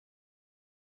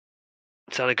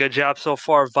 He's done a good job so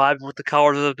far, vibing with the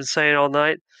colors, as I've been saying all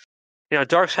night.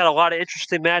 Dark's had a lot of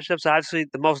interesting matchups. Obviously,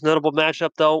 the most notable matchup,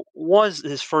 though, was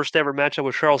his first ever matchup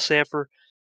with Charles Sanford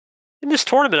in this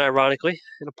tournament, ironically,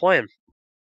 in a play-in.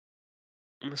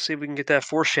 Let's see if we can get that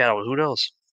foreshadowed. Who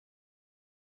knows?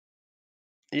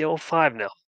 The 05 now.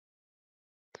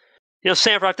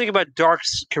 Sanford, I think about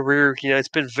Dark's career. It's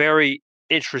been very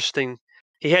interesting.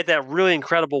 He had that really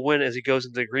incredible win as he goes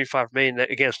into the Green 5 main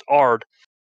against Ard.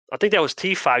 I think that was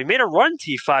T5. He made a run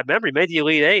T5. Remember, he made the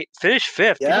Elite 8, finished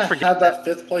 5th. Yeah, People forget had that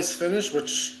 5th place finish,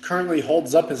 which currently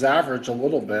holds up his average a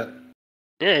little bit.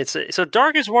 Yeah, so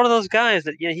Dark is one of those guys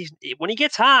that he's when he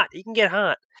gets hot, he can get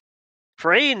hot.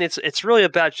 For Aiden, it's really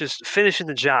about just finishing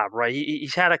the job, right?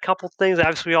 He's had a couple things.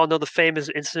 Obviously, we all know the famous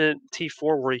incident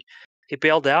T4 where he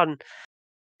bailed out, and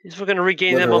he's looking to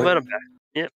regain that momentum back.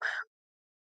 Yep.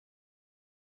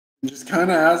 It just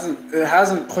kind of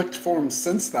hasn't clicked for him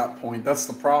since that point. That's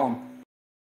the problem.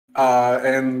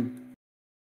 And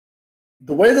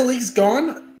the way the league's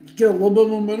gone, you get a little bit of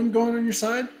momentum going on your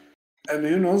side, and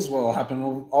who knows what will happen.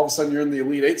 All of a sudden, you're in the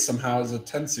Elite 8 somehow as a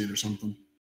 10 seed or something.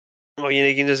 Well,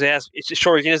 you can just ask. It's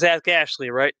short. You can just ask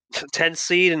Ashley, right? 10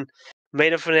 seed and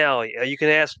made a finale. You can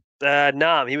ask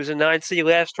Nam. He was a 9 seed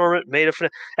last tournament, made a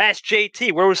finale. Ask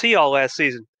JT. Where was he all last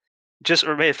season?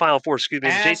 Or made Final Four. Excuse me.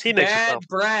 Ask JT makes Bad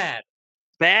Brad.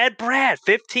 Bad Brad,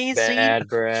 15 seed. Bad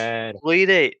Brad. Elite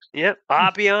 8. Yep.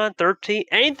 Abion, 13.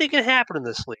 Anything can happen in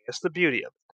this league. That's the beauty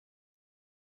of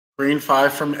it. Green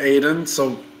 5 from Aiden.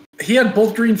 So he had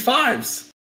both green 5s.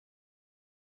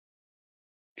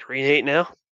 Green 8 now.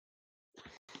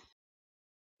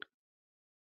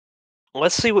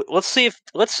 Let's see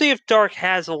if Dark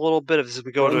has a little bit of as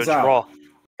we go to a draw.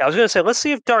 I was going to say, let's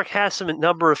see if Dark has some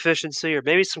number efficiency or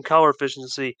maybe some color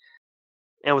efficiency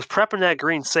and was prepping that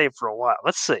green save for a while.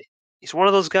 Let's see. He's one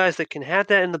of those guys that can have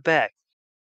that in the bag.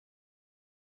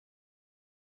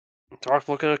 Dark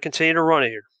looking to continue to run it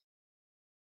here.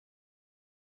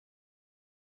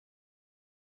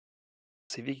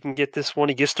 See if he can get this one.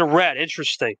 He gets the red.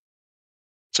 Interesting.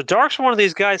 So Dark's one of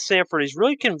these guys, Sanford. He's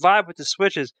really can vibe with the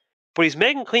switches, but he's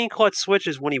making clean cut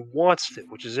switches when he wants to,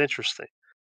 which is interesting.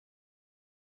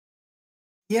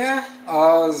 Yeah,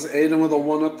 as Aiden with a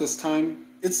 1-up this time.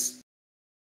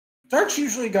 Dark's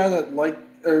usually a guy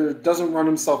that doesn't run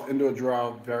himself into a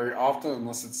draw very often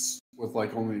unless it's with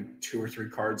only 2 or 3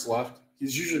 cards left.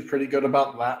 He's usually pretty good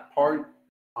about that part.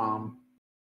 And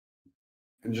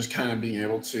just kind of being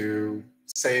able to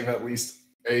save at least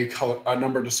a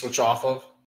number to switch off of.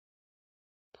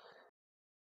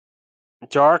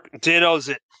 Dark dittos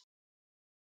it.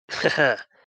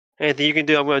 Anything you can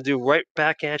do, I'm going to do right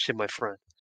back at you, my friend.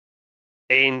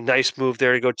 Aiden, nice move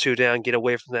there to go 2 down, get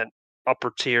away from that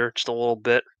upper tier just a little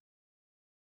bit.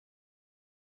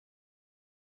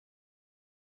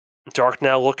 Dark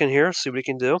now looking here, see what he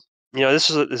can do. This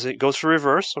it goes for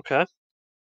reverse, okay.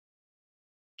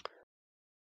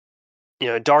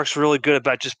 Dark's really good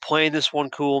about just playing this one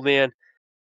cool, man.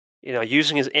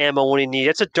 Using his ammo when he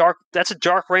needs. That's a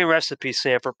DarkRain recipe,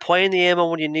 Sam, for playing the ammo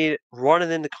when you need it,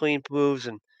 running into clean moves,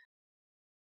 and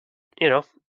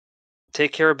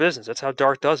take care of business. That's how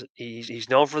Dark does it. He's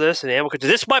known for this, and ammo could.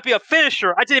 This might be a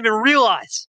finisher. I didn't even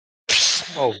realize.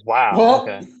 Oh wow! Well,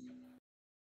 okay.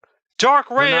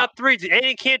 DarkRain up 3.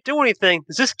 Aiden can't do anything.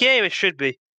 Is this game? It should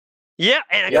be. Yeah,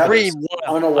 and a green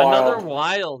one. Another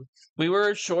wild. We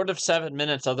were short of 7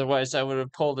 minutes. Otherwise, I would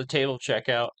have pulled a table check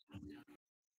out.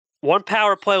 1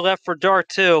 power play left for Dark,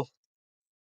 too.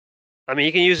 I mean,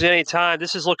 you can use it any time.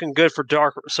 This is looking good for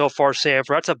Dark so far,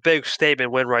 Sanford. That's a big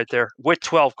statement win right there. With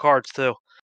 12 cards, too.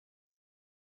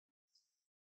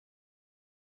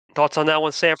 Thoughts on that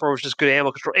one, Sanford, or was just good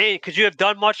ammo control? Hey, could you have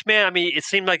done much, man? I mean, it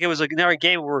seemed like it was another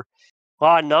game where a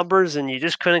lot of numbers and you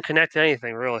just couldn't connect to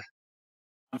anything, really.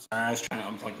 I'm sorry, I was trying to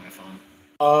unplug my phone.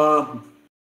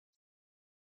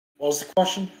 What was the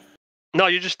question? No,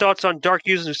 your just thoughts on Dark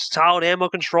using solid ammo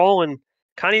control and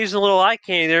kind of using a little eye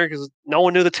candy there because no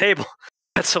one knew the table.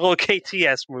 That's a little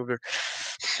KTS move there.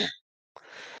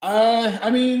 I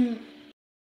mean,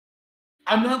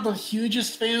 I'm not the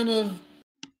hugest fan of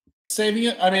saving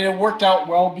it. I mean, it worked out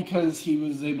well because he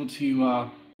was able to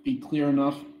be clear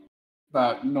enough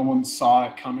that no one saw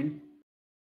it coming.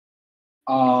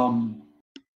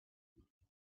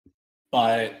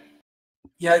 But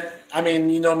yeah, I mean,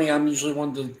 you know me, I'm usually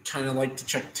one to kind of like to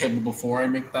check the table before I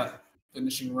make that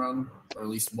finishing run, or at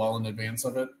least well in advance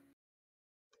of it.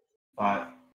 But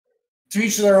to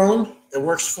each their own. It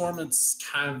works for him. It's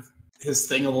kind of his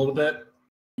thing a little bit.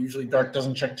 Usually Dark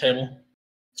doesn't check table,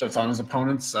 so it's on his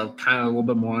opponents. So kind of a little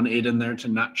bit more on Aiden there to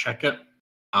not check it.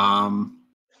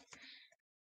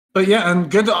 But yeah, and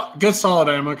good solid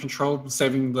ammo control,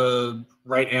 saving the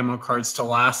right ammo cards to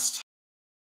last.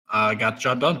 Got the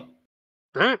job done.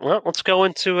 All right, well, let's go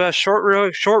into short.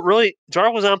 Really,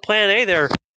 Dark was on plan A there.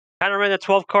 Kind of ran the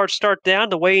 12-card start down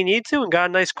the way he needed to and got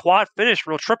a nice quad finish,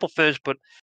 real triple finish, but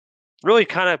really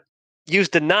kind of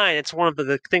used the 9. It's one of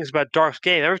the things about Dark's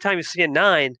game. Every time you see a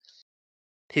 9,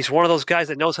 he's one of those guys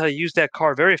that knows how to use that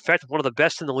card very effective, one of the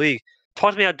best in the league.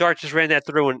 Talk to me how Dark just ran that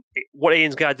through and what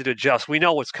Aiden's got to do to adjust. We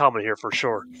know what's coming here for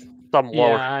sure. Something Yeah,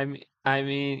 lower. I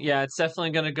mean, yeah, it's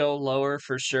definitely gonna go lower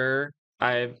for sure.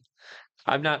 I'm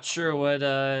not sure what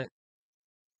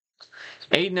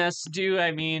Aiden has to do.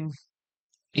 I mean,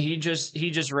 he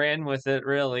just ran with it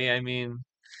really. I mean,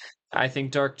 I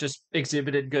think Dark just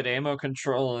exhibited good ammo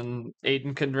control, and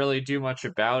Aiden couldn't really do much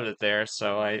about it there.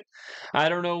 So I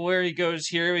don't know where he goes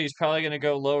here. But he's probably going to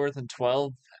go lower than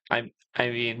 12. I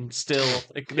mean, still,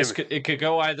 it could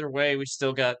go either way. We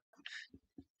still got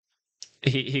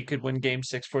he could win Game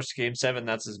 6, force Game 7.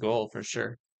 That's his goal for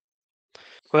sure.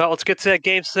 Well, let's get to that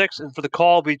Game 6, and for the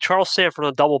call, it'll be Charles Sanford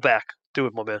on a double back. Do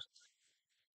it, my man.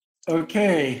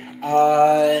 Okay,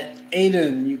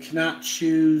 Aiden, you cannot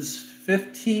choose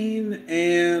 15,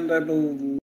 and I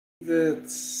believe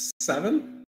it's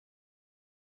 7. I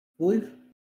believe.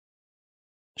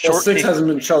 Short. Well, 6 hasn't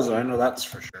been chosen. I know that's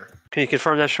for sure. Can you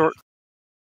confirm that, Short?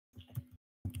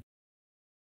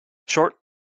 Short?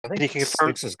 I think Can you confirm?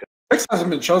 6 is good. 6 hasn't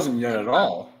been chosen yet at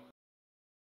all.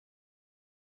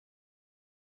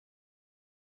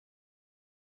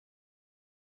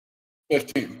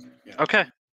 $15. Yeah. Okay.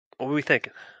 What were we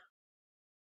thinking?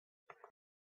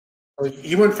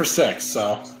 He went for 6,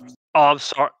 so. Oh, I'm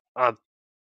sorry.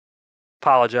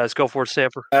 Apologize. Go for it,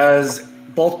 Sanford. As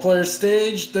both players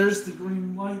stage, there's the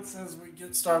green lights as we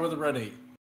get started with the red 8.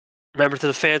 Remember to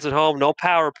the fans at home, no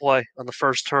power play on the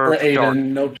first turn. For Aiden,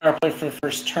 no power play for the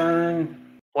first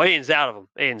turn. Well, Aiden's out of them.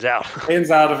 Aiden's out.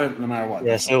 Aiden's out of it no matter what.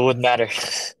 Yeah, so it wouldn't matter.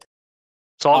 It's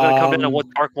all going to come in on what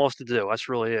Dark wants to do. That's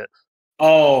really it.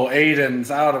 Oh,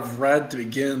 Aiden's out of red to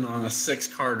begin on a 6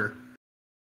 Carter.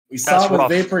 We saw with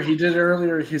rough. Vapor, he did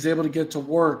earlier, he was able to get to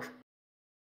work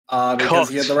because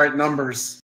he had the right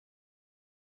numbers.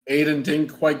 Aiden didn't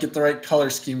quite get the right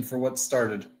color scheme for what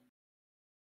started.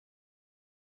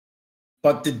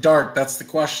 But did Dark, that's the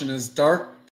question, is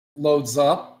Dark loads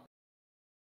up?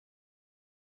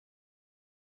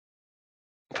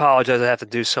 Apologize, I have to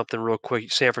do something real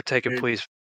quick. Sanford, take it, please.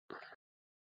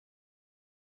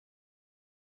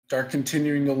 Dark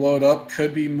continuing to load up.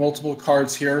 Could be multiple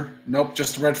cards here. Nope,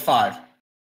 just red 5.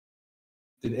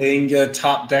 Did Aiden get a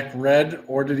top deck red,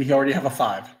 or did he already have a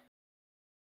 5?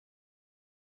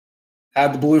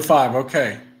 Had the blue 5.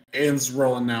 Okay. Aiden's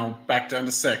rolling now. Back down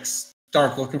to 6.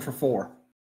 Dark looking for 4.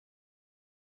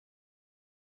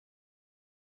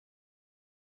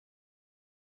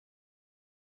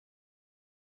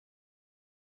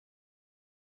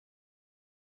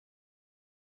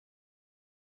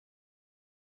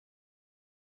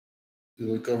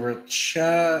 You look over at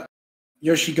chat.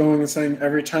 Yoshi going and saying,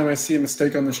 every time I see a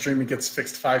mistake on the stream, it gets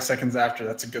fixed 5 seconds after.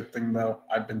 That's a good thing, though.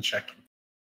 I've been checking.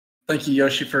 Thank you,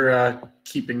 Yoshi, for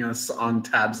keeping us on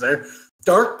tabs there.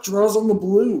 Dark draws on the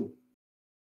blue.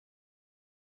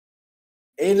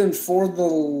 Aiden for the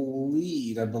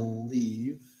lead, I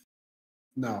believe.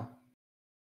 No.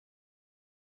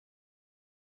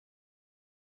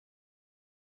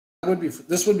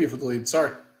 This would be for the lead.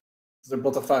 Sorry. They're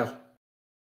both at 5.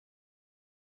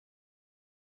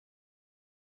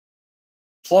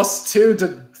 +2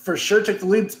 to for sure take the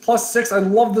lead. +6. I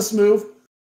love this move.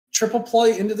 Triple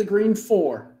play into the green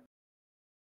 4.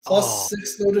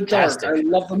 +6 though to Dark. I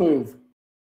love the move.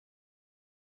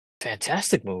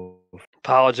 Fantastic move.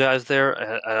 Apologize there.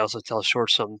 I also tell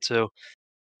Short something too.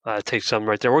 Take something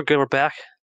right there. We're good. We're back.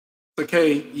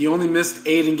 Okay, you only missed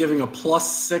Aiden giving a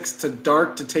 +6 to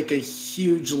Dark to take a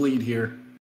huge lead here.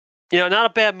 You know,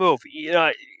 not a bad move. You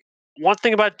know, one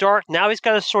thing about Dark, now he's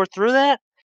got to sort through that.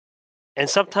 And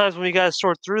sometimes when you got to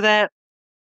sort through that,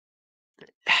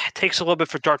 it takes a little bit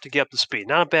for Dark to get up to speed.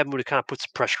 Not a bad move to kind of put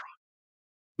some pressure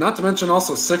on. Not to mention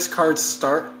also 6 cards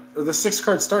start. The 6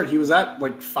 card start, he was at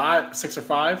like 6 or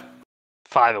 5.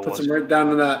 5 it Puts was. him right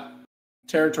down to that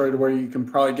territory to where you can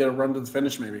probably get a run to the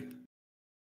finish maybe.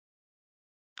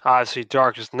 Obviously,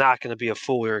 Dark is not going to be a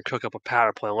fool here and cook up a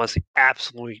power play unless he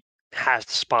absolutely has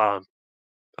to spot on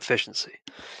efficiency.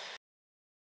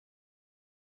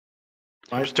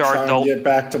 Might try and get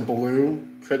back to blue.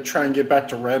 Could try and get back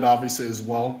to red, obviously, as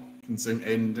well. Considering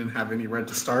Aiden didn't have any red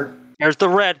to start. There's the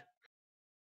red.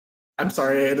 I'm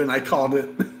sorry, Aiden. I called it.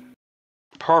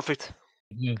 Perfect.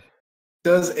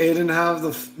 Does Aiden have the...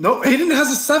 No, Aiden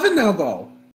has a 7 now,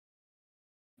 though.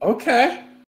 Okay.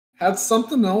 Had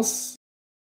something else.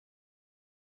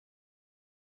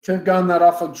 Could have gotten that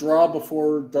off a draw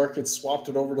before Dark had swapped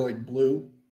it over to, like, blue.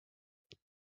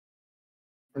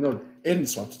 Or no, Aiden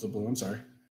swapped it to blue. I'm sorry.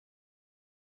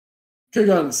 Could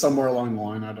have gotten somewhere along the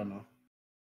line. I don't know.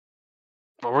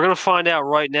 Well, we're going to find out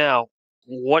right now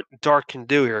what Dark can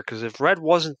do here. Because if red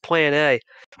wasn't plan A, or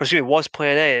excuse me, was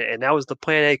plan A, and that was the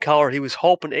plan A color, he was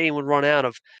hoping Aiden would run out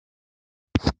of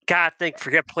God,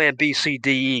 forget plan B, C,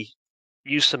 D, E.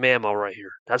 Use some ammo right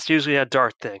here. That's usually how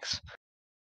Dark thinks.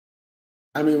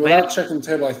 I mean, without checking the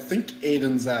table, I think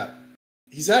Aiden's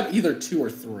he's at either 2 or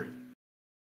 3. I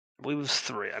believe it was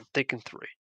 3. I'm thinking 3.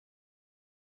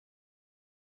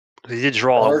 He did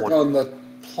draw Dark one. on the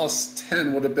plus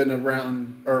 10 would have been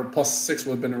around, or plus 6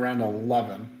 would have been around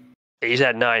 11. He's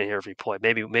at 9 here if he played.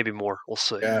 Maybe more. We'll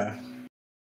see. Yeah.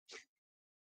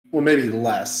 Well, maybe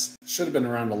less. Should have been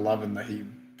around 11 that he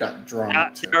got drawn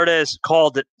up to. There it is.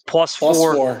 Called it. Plus 4.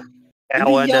 Plus 4.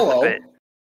 I'll end yellow. it.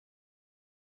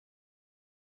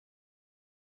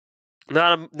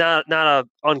 Not a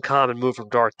uncommon move from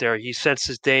Dark there. He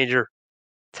senses danger.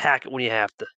 Attack it when you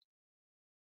have to.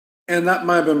 And that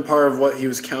might have been part of what he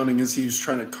was counting, is he was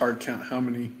trying to card count how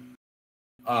many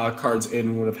cards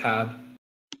Aiden would have had.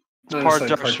 Not Part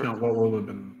necessarily card count what would have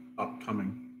been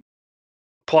upcoming.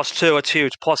 Plus 2, it's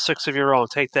huge. Plus 6 of your own.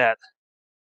 Take that.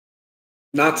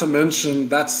 Not to mention,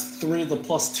 that's 3 of the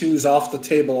plus 2s off the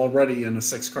table already in a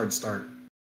 6-card start.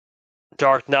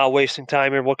 Dark not wasting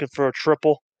time here, looking for a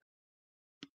triple.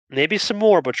 Maybe some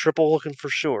more, but triple looking for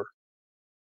sure.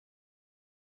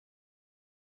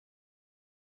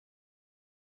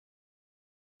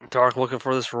 Dark looking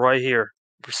for this right here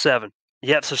for 7.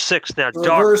 Yep, so 6 now.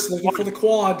 Reverse, Dark looking for the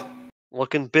quad.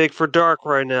 looking big for Dark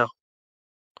right now.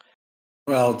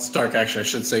 Well, it's Dark, actually, I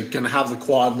should say. Gonna have the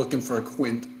quad, looking for a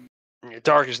quint.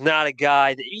 Dark is not a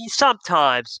guy that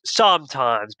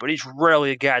sometimes, but he's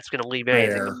rarely a guy that's going to leave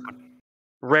anything.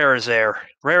 Rare as air.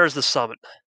 Rare as the summit.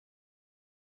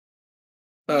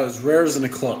 As rare as an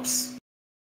eclipse.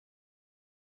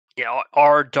 Yeah,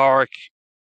 our Dark,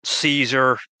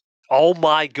 Caesar. Oh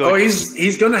my goodness. Oh,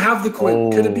 he's gonna have the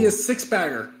quint. Could it be a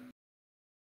 6-bagger?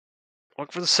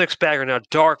 Look for the 6-bagger now.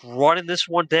 Dark running this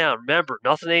one down. Remember,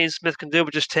 nothing Aiden Smith can do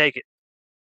but just take it.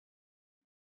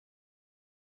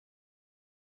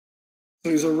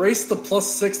 So he's erased the plus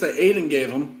 6 that Aiden gave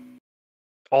him.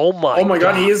 Oh my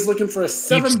god, he is looking for a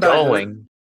 7-bagger. Going.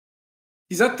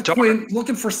 He's at the quint,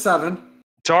 looking for 7.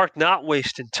 Dark not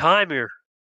wasting time here.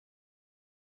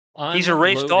 He's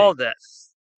erased all of that.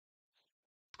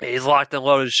 He's locked and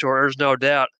loaded short. There's no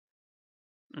doubt.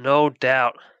 No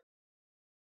doubt.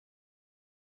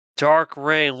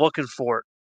 DarkRain looking for it.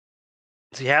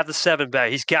 Does he have the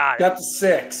 7-bag? He's got it. Got the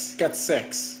 6. Got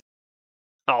 6.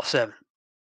 Oh, 7.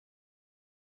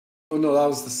 Oh, no, that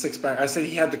was the 6-bag. I said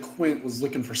he had the quint, was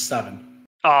looking for 7.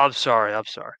 Oh, I'm sorry.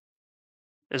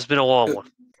 It's been a long one.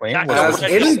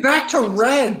 Aiden back to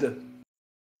red.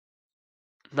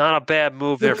 Not a bad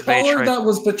move there for The color A-Train. that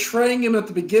was betraying him at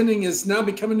the beginning is now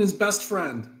becoming his best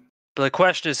friend. But the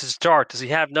question is Dark. Does he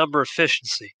have number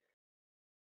efficiency?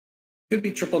 Could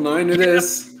be 999. It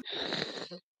is.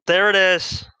 There it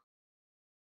is.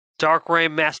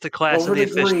 DarkRain masterclass Over in the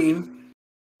to efficiency. green.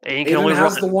 Aiden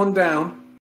has the one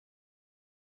down.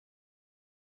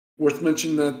 Worth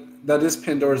mentioning that is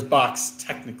Pandora's box,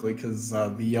 technically, because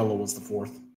the yellow was the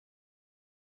 4th.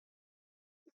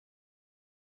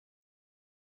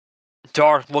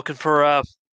 Dark looking for a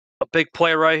big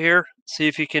play right here. See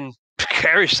if he can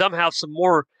carry somehow some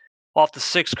more off the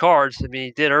 6 cards. I mean,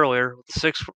 he did earlier with the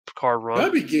 6-card run.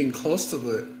 That'd be getting close to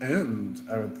the end,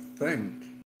 I would think.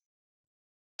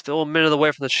 Still a minute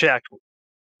away from the check.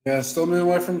 Yeah, still a minute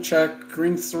away from check.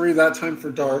 Green 3 that time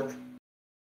for Dark.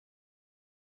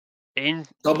 Aiden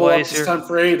Double up plays this here. time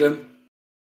for Aiden.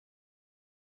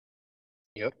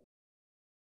 Yep.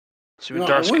 See I what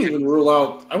wouldn't Dark's even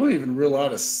rule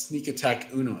out a sneak attack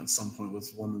Uno at some point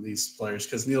with one of these players,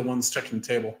 because neither one's checking the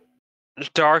table.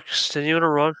 Dark continuing to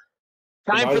run.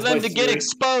 Time for them to get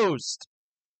exposed.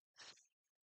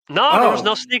 No, there was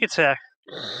no sneak attack.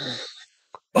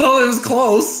 Oh, it was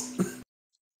close. It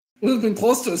would have been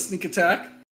close to a sneak attack.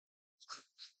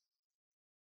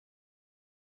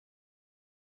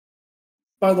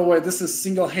 By the way, this is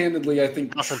single-handedly, I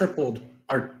think, tripled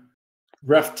our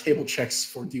ref table checks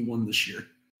for D1 this year.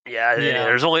 Yeah.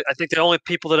 There's I think the only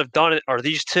people that have done it are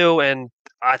these 2, and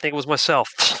I think it was myself.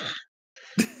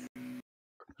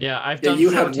 Yeah, I've done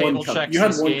 4 table checks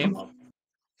this game.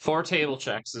 4 table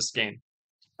checks this game.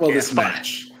 Well, this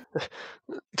match.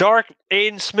 Dark,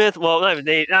 Aiden Smith, well,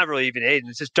 not really even Aiden.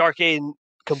 It's just Dark Aiden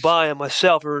combined and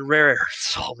myself are in rare air.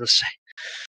 That's all I'm going to say.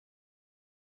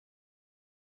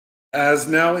 As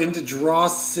now into Draw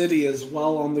City as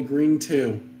well on the green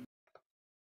 2.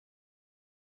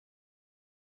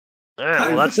 Yeah,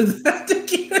 well, that's... to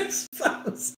get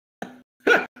exposed.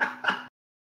 That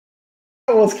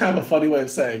was kind of a funny way of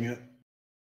saying it.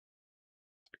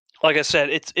 Like I said,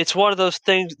 it's one of those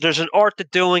things. There's an art to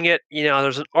doing it.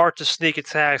 There's an art to sneak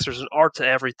attacks. There's an art to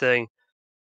everything.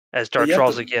 As Dark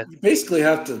draws again. You basically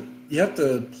have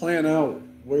to plan out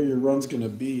where your run's going to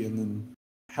be and then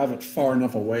have it far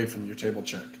enough away from your table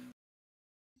check.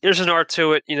 There's an art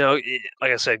to it,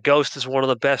 like I said, Ghost is one of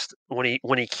the best when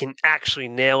he can actually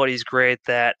nail it. He's great at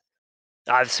that.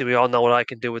 Obviously, we all know what I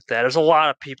can do with that. There's a lot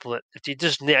of people that if you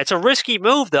just it's a risky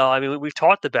move, though. I mean, we've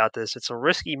talked about this. It's a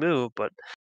risky move, but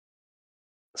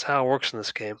that's how it works in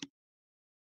this game.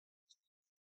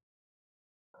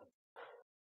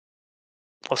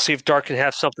 Let's see if Dark can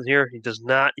have something here. He does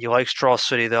not. He likes Draw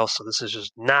City, though, so this is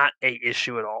just not a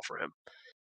issue at all for him.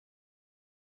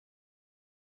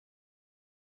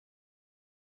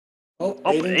 Well,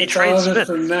 Aiden gets A-Train out of it Smith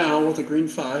for now with a green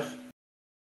 5.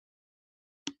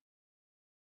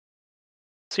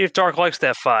 See if Dark likes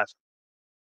that 5.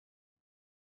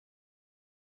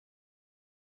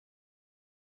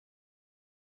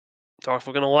 Dark,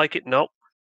 we're going to like it? Nope.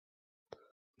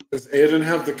 Does Aiden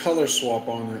have the color swap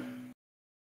on it?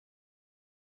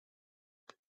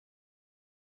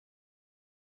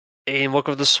 Aiden, look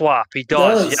at the swap. He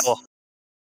does. Does. Yellow.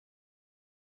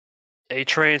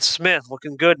 A-Train Smith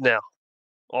looking good now.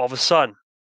 All of a sudden.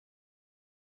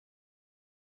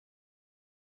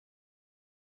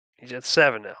 He's at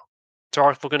 7 now.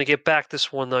 Dark, we're going to get back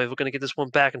this one, though. We're going to get this one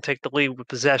back and take the lead with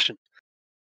possession.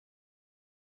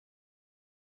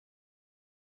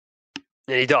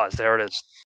 And he does. There it is.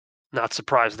 Not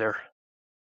surprised there.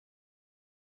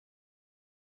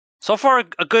 So far,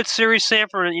 a good series,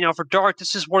 Sanford. For Dark,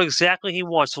 this is what exactly he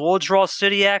wants. A little Draw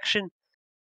City action.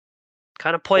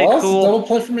 Kind of play Well, cool. it's a double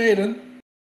play from Aiden.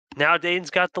 Now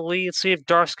Dayton's got the lead. Let's see if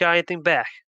Dark's got anything back.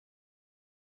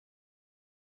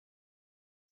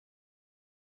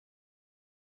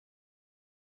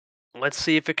 Let's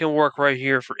see if it can work right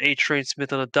here for A-Train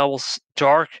Smith on a double.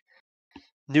 Dark.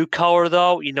 New color,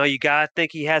 though. You got to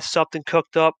think he has something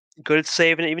cooked up. Good at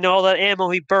saving it. Even though all that ammo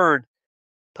he burned,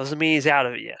 doesn't mean he's out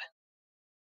of it yet.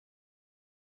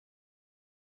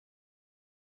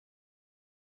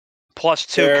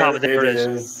 +2 coming. There it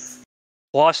is.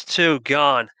 +2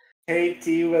 gone.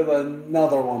 KT with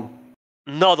another one.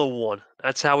 Another one.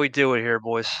 That's how we do it here,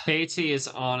 boys. KT is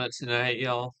on it tonight,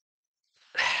 y'all.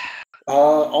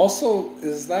 Also,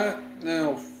 is that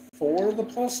now for the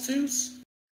 +2s?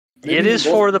 Maybe it is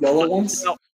for the yellow ones.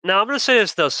 Now I'm going to say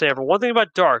this though, Sanford. One thing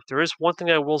about Dark, there is one thing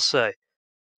I will say.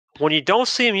 When you don't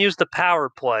see him use the power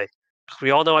play, because we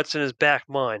all know it's in his back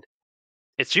mind,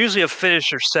 it's usually a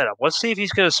finisher setup. Let's see if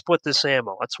he's going to split this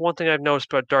ammo. That's one thing I've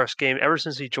noticed about Dark's game ever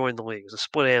since he joined the league, is a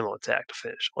split ammo attack to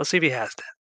finish. Let's see if he has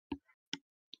that.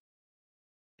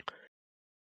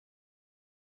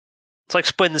 It's like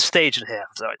splitting the stage in half,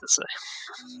 as I like to say.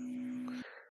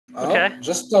 Okay.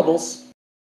 Just doubles.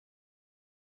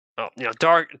 Oh,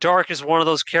 Dark is one of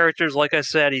those characters. Like I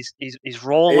said, he's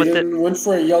rolling with it. Aiden went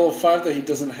for a yellow 5 that he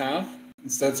doesn't have.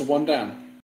 Instead, it's a 1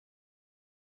 down.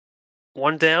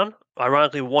 1 down.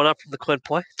 Ironically, 1 up from the Clint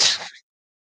play.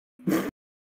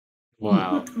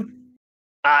 Wow.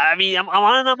 I mean, I'm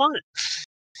on it. I'm on it.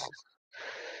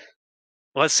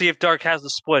 Let's see if Dark has the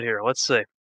split here. Let's see.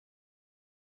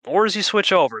 Or does he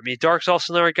switch over? I mean, Dark's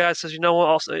also another guy that says, you know what?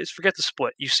 Also, forget the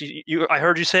split. I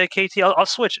heard you say it, KT. I'll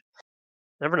switch it.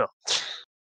 Never know.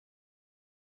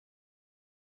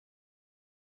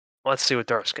 Let's see what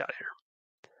Dark's got here.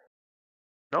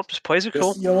 Nope, just plays it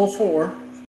cool. Just yellow 4.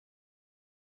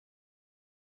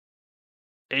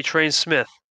 A-Train Smith.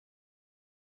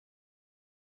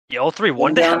 Yellow 3,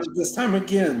 1 down. down. This time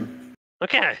again.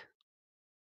 Okay.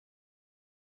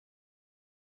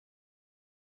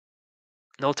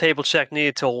 No table check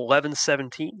needed till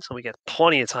 11:17, so we got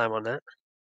plenty of time on that.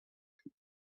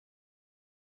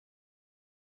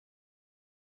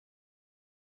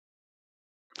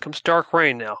 Comes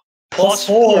DarkRain now.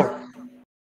 +4.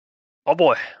 Oh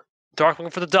boy. Dark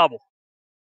looking for the double.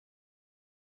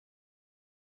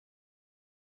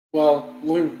 Well,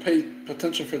 looking pay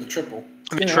potential for the triple.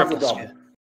 Triple. He's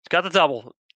got the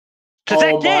double.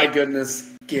 Oh my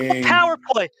goodness. Game. Power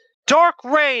play.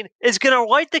 DarkRain is going to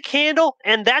light the candle,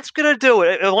 and that's going to do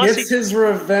it. It's his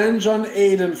revenge on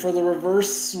Aiden for the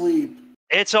reverse sweep.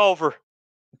 It's over.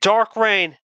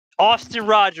 DarkRain, Austin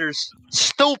Rogers,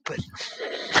 stupid.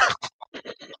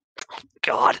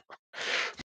 God.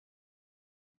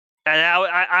 And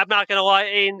I'm not going to lie,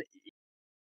 Aiden,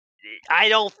 I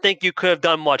don't think you could have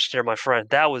done much there, my friend.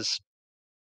 That was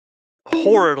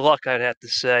horrid luck, I'd have to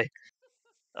say.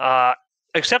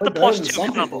 Except the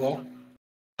 +2 combo.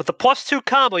 But the +2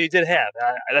 combo you did have.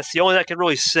 That's the only thing I can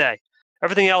really say.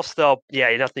 Everything else, though,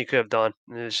 yeah, nothing you could have done.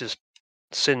 It was just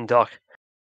sit and duck.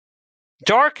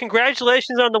 Dark,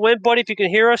 congratulations on the win, buddy. If you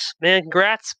can hear us, man,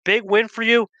 congrats. Big win for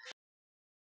you.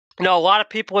 A lot of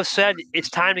people have said it's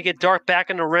time to get Dark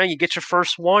back in the ring. You get your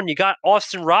first one. You got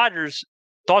Austin Rogers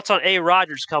Thoughts on A.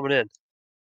 Rogers coming in?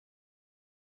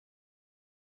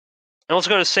 And let's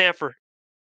go to Sanford.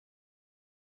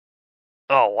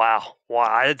 Oh, wow. Wow.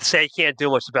 I didn't say you can't do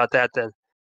much about that then.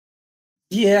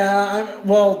 Yeah,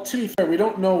 well, to be fair, we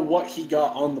don't know what he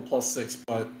got on the +6,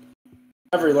 but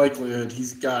every likelihood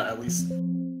he's got at least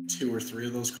 2 or 3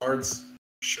 of those cards,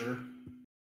 for sure.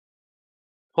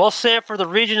 Well, Sanford, the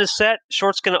region is set.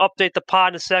 Short's going to update the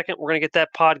pod in a second. We're going to get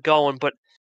that pod going, but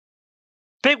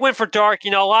big win for Dark.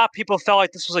 You know, a lot of people felt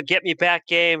like this was a get-me-back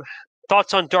game.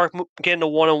 Thoughts on Dark getting to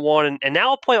 1-1, and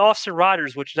now we'll play Austin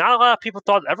Riders, which not a lot of people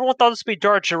thought. Everyone thought this would be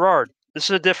Dark Gerard. This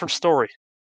is a different story.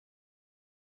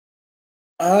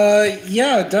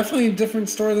 Yeah, definitely a different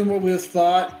story than what we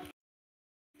thought.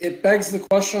 It begs the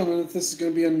question on if this is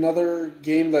going to be another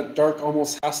game that Dark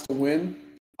almost has to win.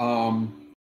 It's going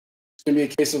to be a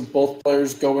case of both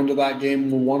players go into that game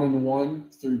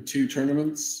 1-1 through 2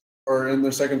 tournaments, or in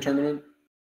their second tournament.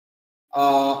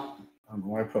 I don't know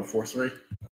why I put 4-3.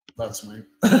 That's me.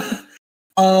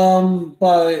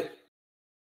 But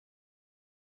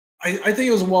I think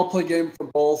it was a well-played game for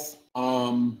both.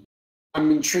 I'm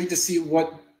intrigued to see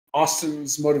what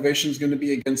Austin's motivation is going to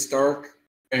be against Dark,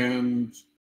 and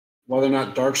whether or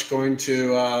not Dark's going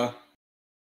to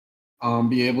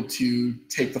be able to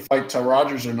take the fight to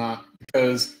Rogers or not,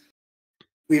 because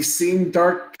we've seen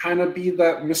Dark kind of be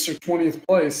that Mr. 20th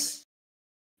place.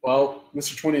 Well,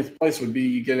 Mr. 20th place would be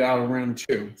you get out of round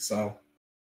 2. So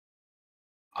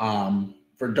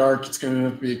for Dark, it's going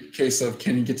to be a case of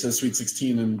can he get to the Sweet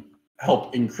 16 and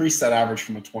help increase that average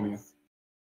from a 20th.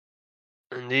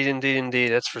 Indeed.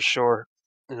 That's for sure.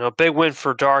 You know, big win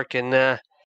for Dark, and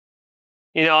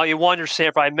you know, you wonder,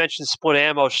 Sanford. I mentioned split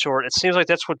ammo short. It seems like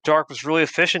that's what Dark was really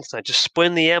efficient tonight, just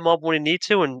splitting the ammo up when he need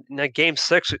to. And in that game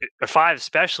 6 or 5,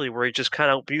 especially, where he just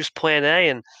kind of used Plan A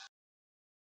and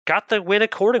got the win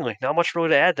accordingly. Not much really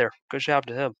to add there. Good job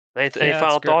to him. Any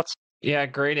final thoughts? Yeah,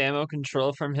 great ammo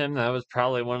control from him. That was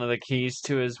probably one of the keys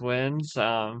to his wins.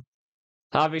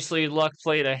 Obviously, luck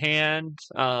played a hand.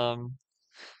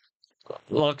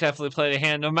 Luck definitely played a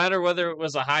hand. No matter whether it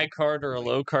was a high card or a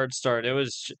low card start, it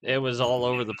was all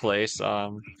over the place.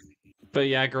 But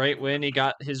yeah, great win. He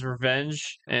got his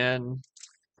revenge, and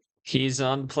he's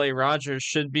on play. Rogers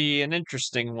should be an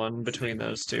interesting one between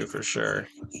those two for sure.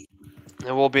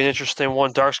 It will be an interesting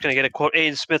one. Dark's going to get a quote.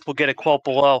 Aiden Smith will get a quote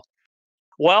below.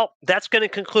 Well, that's going to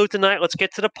conclude tonight. Let's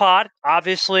get to the pod.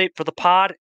 Obviously, for the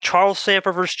pod, Charles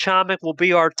Sanford versus Chomik will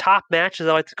be our top match, as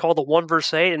I like to call the 1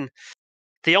 versus 8. And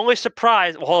the only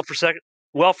surprise, well, hold on for a second.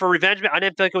 Well, for revenge, I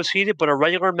didn't feel like it was heated, but a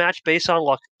regular match based on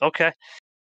luck. Okay.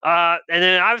 And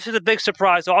then obviously the big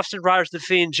surprise, Austin Riders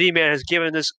defeating G-Man has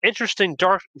given this interesting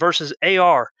Dark versus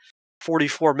AR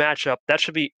 44 matchup. That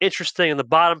should be interesting in the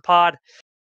bottom pod.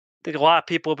 I think a lot of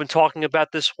people have been talking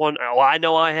about this one. I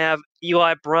know I have.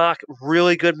 Eli Brock,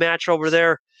 really good match over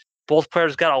there. Both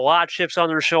players got a lot of chips on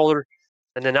their shoulder.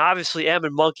 And then obviously M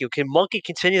and Monkey. Can Monkey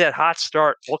continue that hot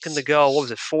start? Looking to go, what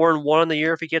was it, 4-1 in the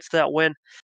year if he gets that win?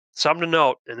 Something to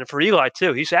note. And then for Eli,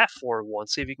 too, he's at 4-1.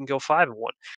 See if he can go 5-1.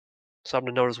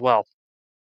 Something to note as well.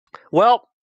 Well,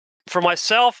 for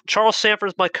myself, Charles Sanford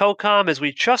is my co-com as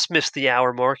we just missed the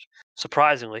hour mark,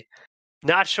 surprisingly.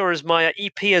 Not Sure is my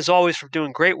EP, as always, for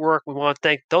doing great work. We want to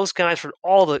thank those guys for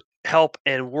all the help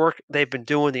and work they've been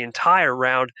doing the entire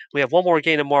round. We have one more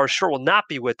game tomorrow. Short will not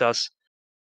be with us,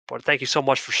 but thank you so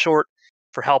much for Short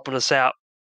for helping us out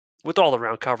with all the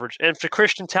round coverage. And for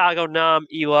Christian, Talgo, Nam,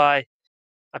 Eli,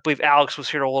 I believe Alex was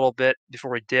here a little bit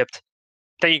before he dipped.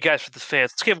 Thank you guys for the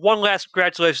fans. Let's give one last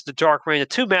congratulations to DarkRain, the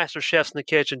 2 master chefs in the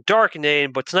kitchen, Dark and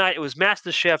Aiden. But tonight it was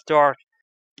Master Chef Dark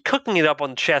cooking it up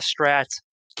on the chess strats,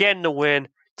 getting the win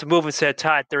to move instead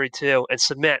tie at 32 and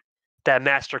cement that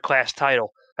master class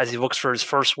title as he looks for his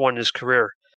first one in his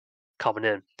career coming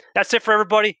in. That's it for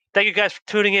everybody. Thank you guys for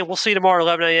tuning in. We'll see you tomorrow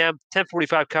at 11 a.m.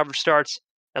 10:45 coverage starts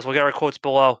as we'll get our quotes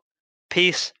below.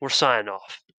 Peace. We're signing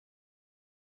off.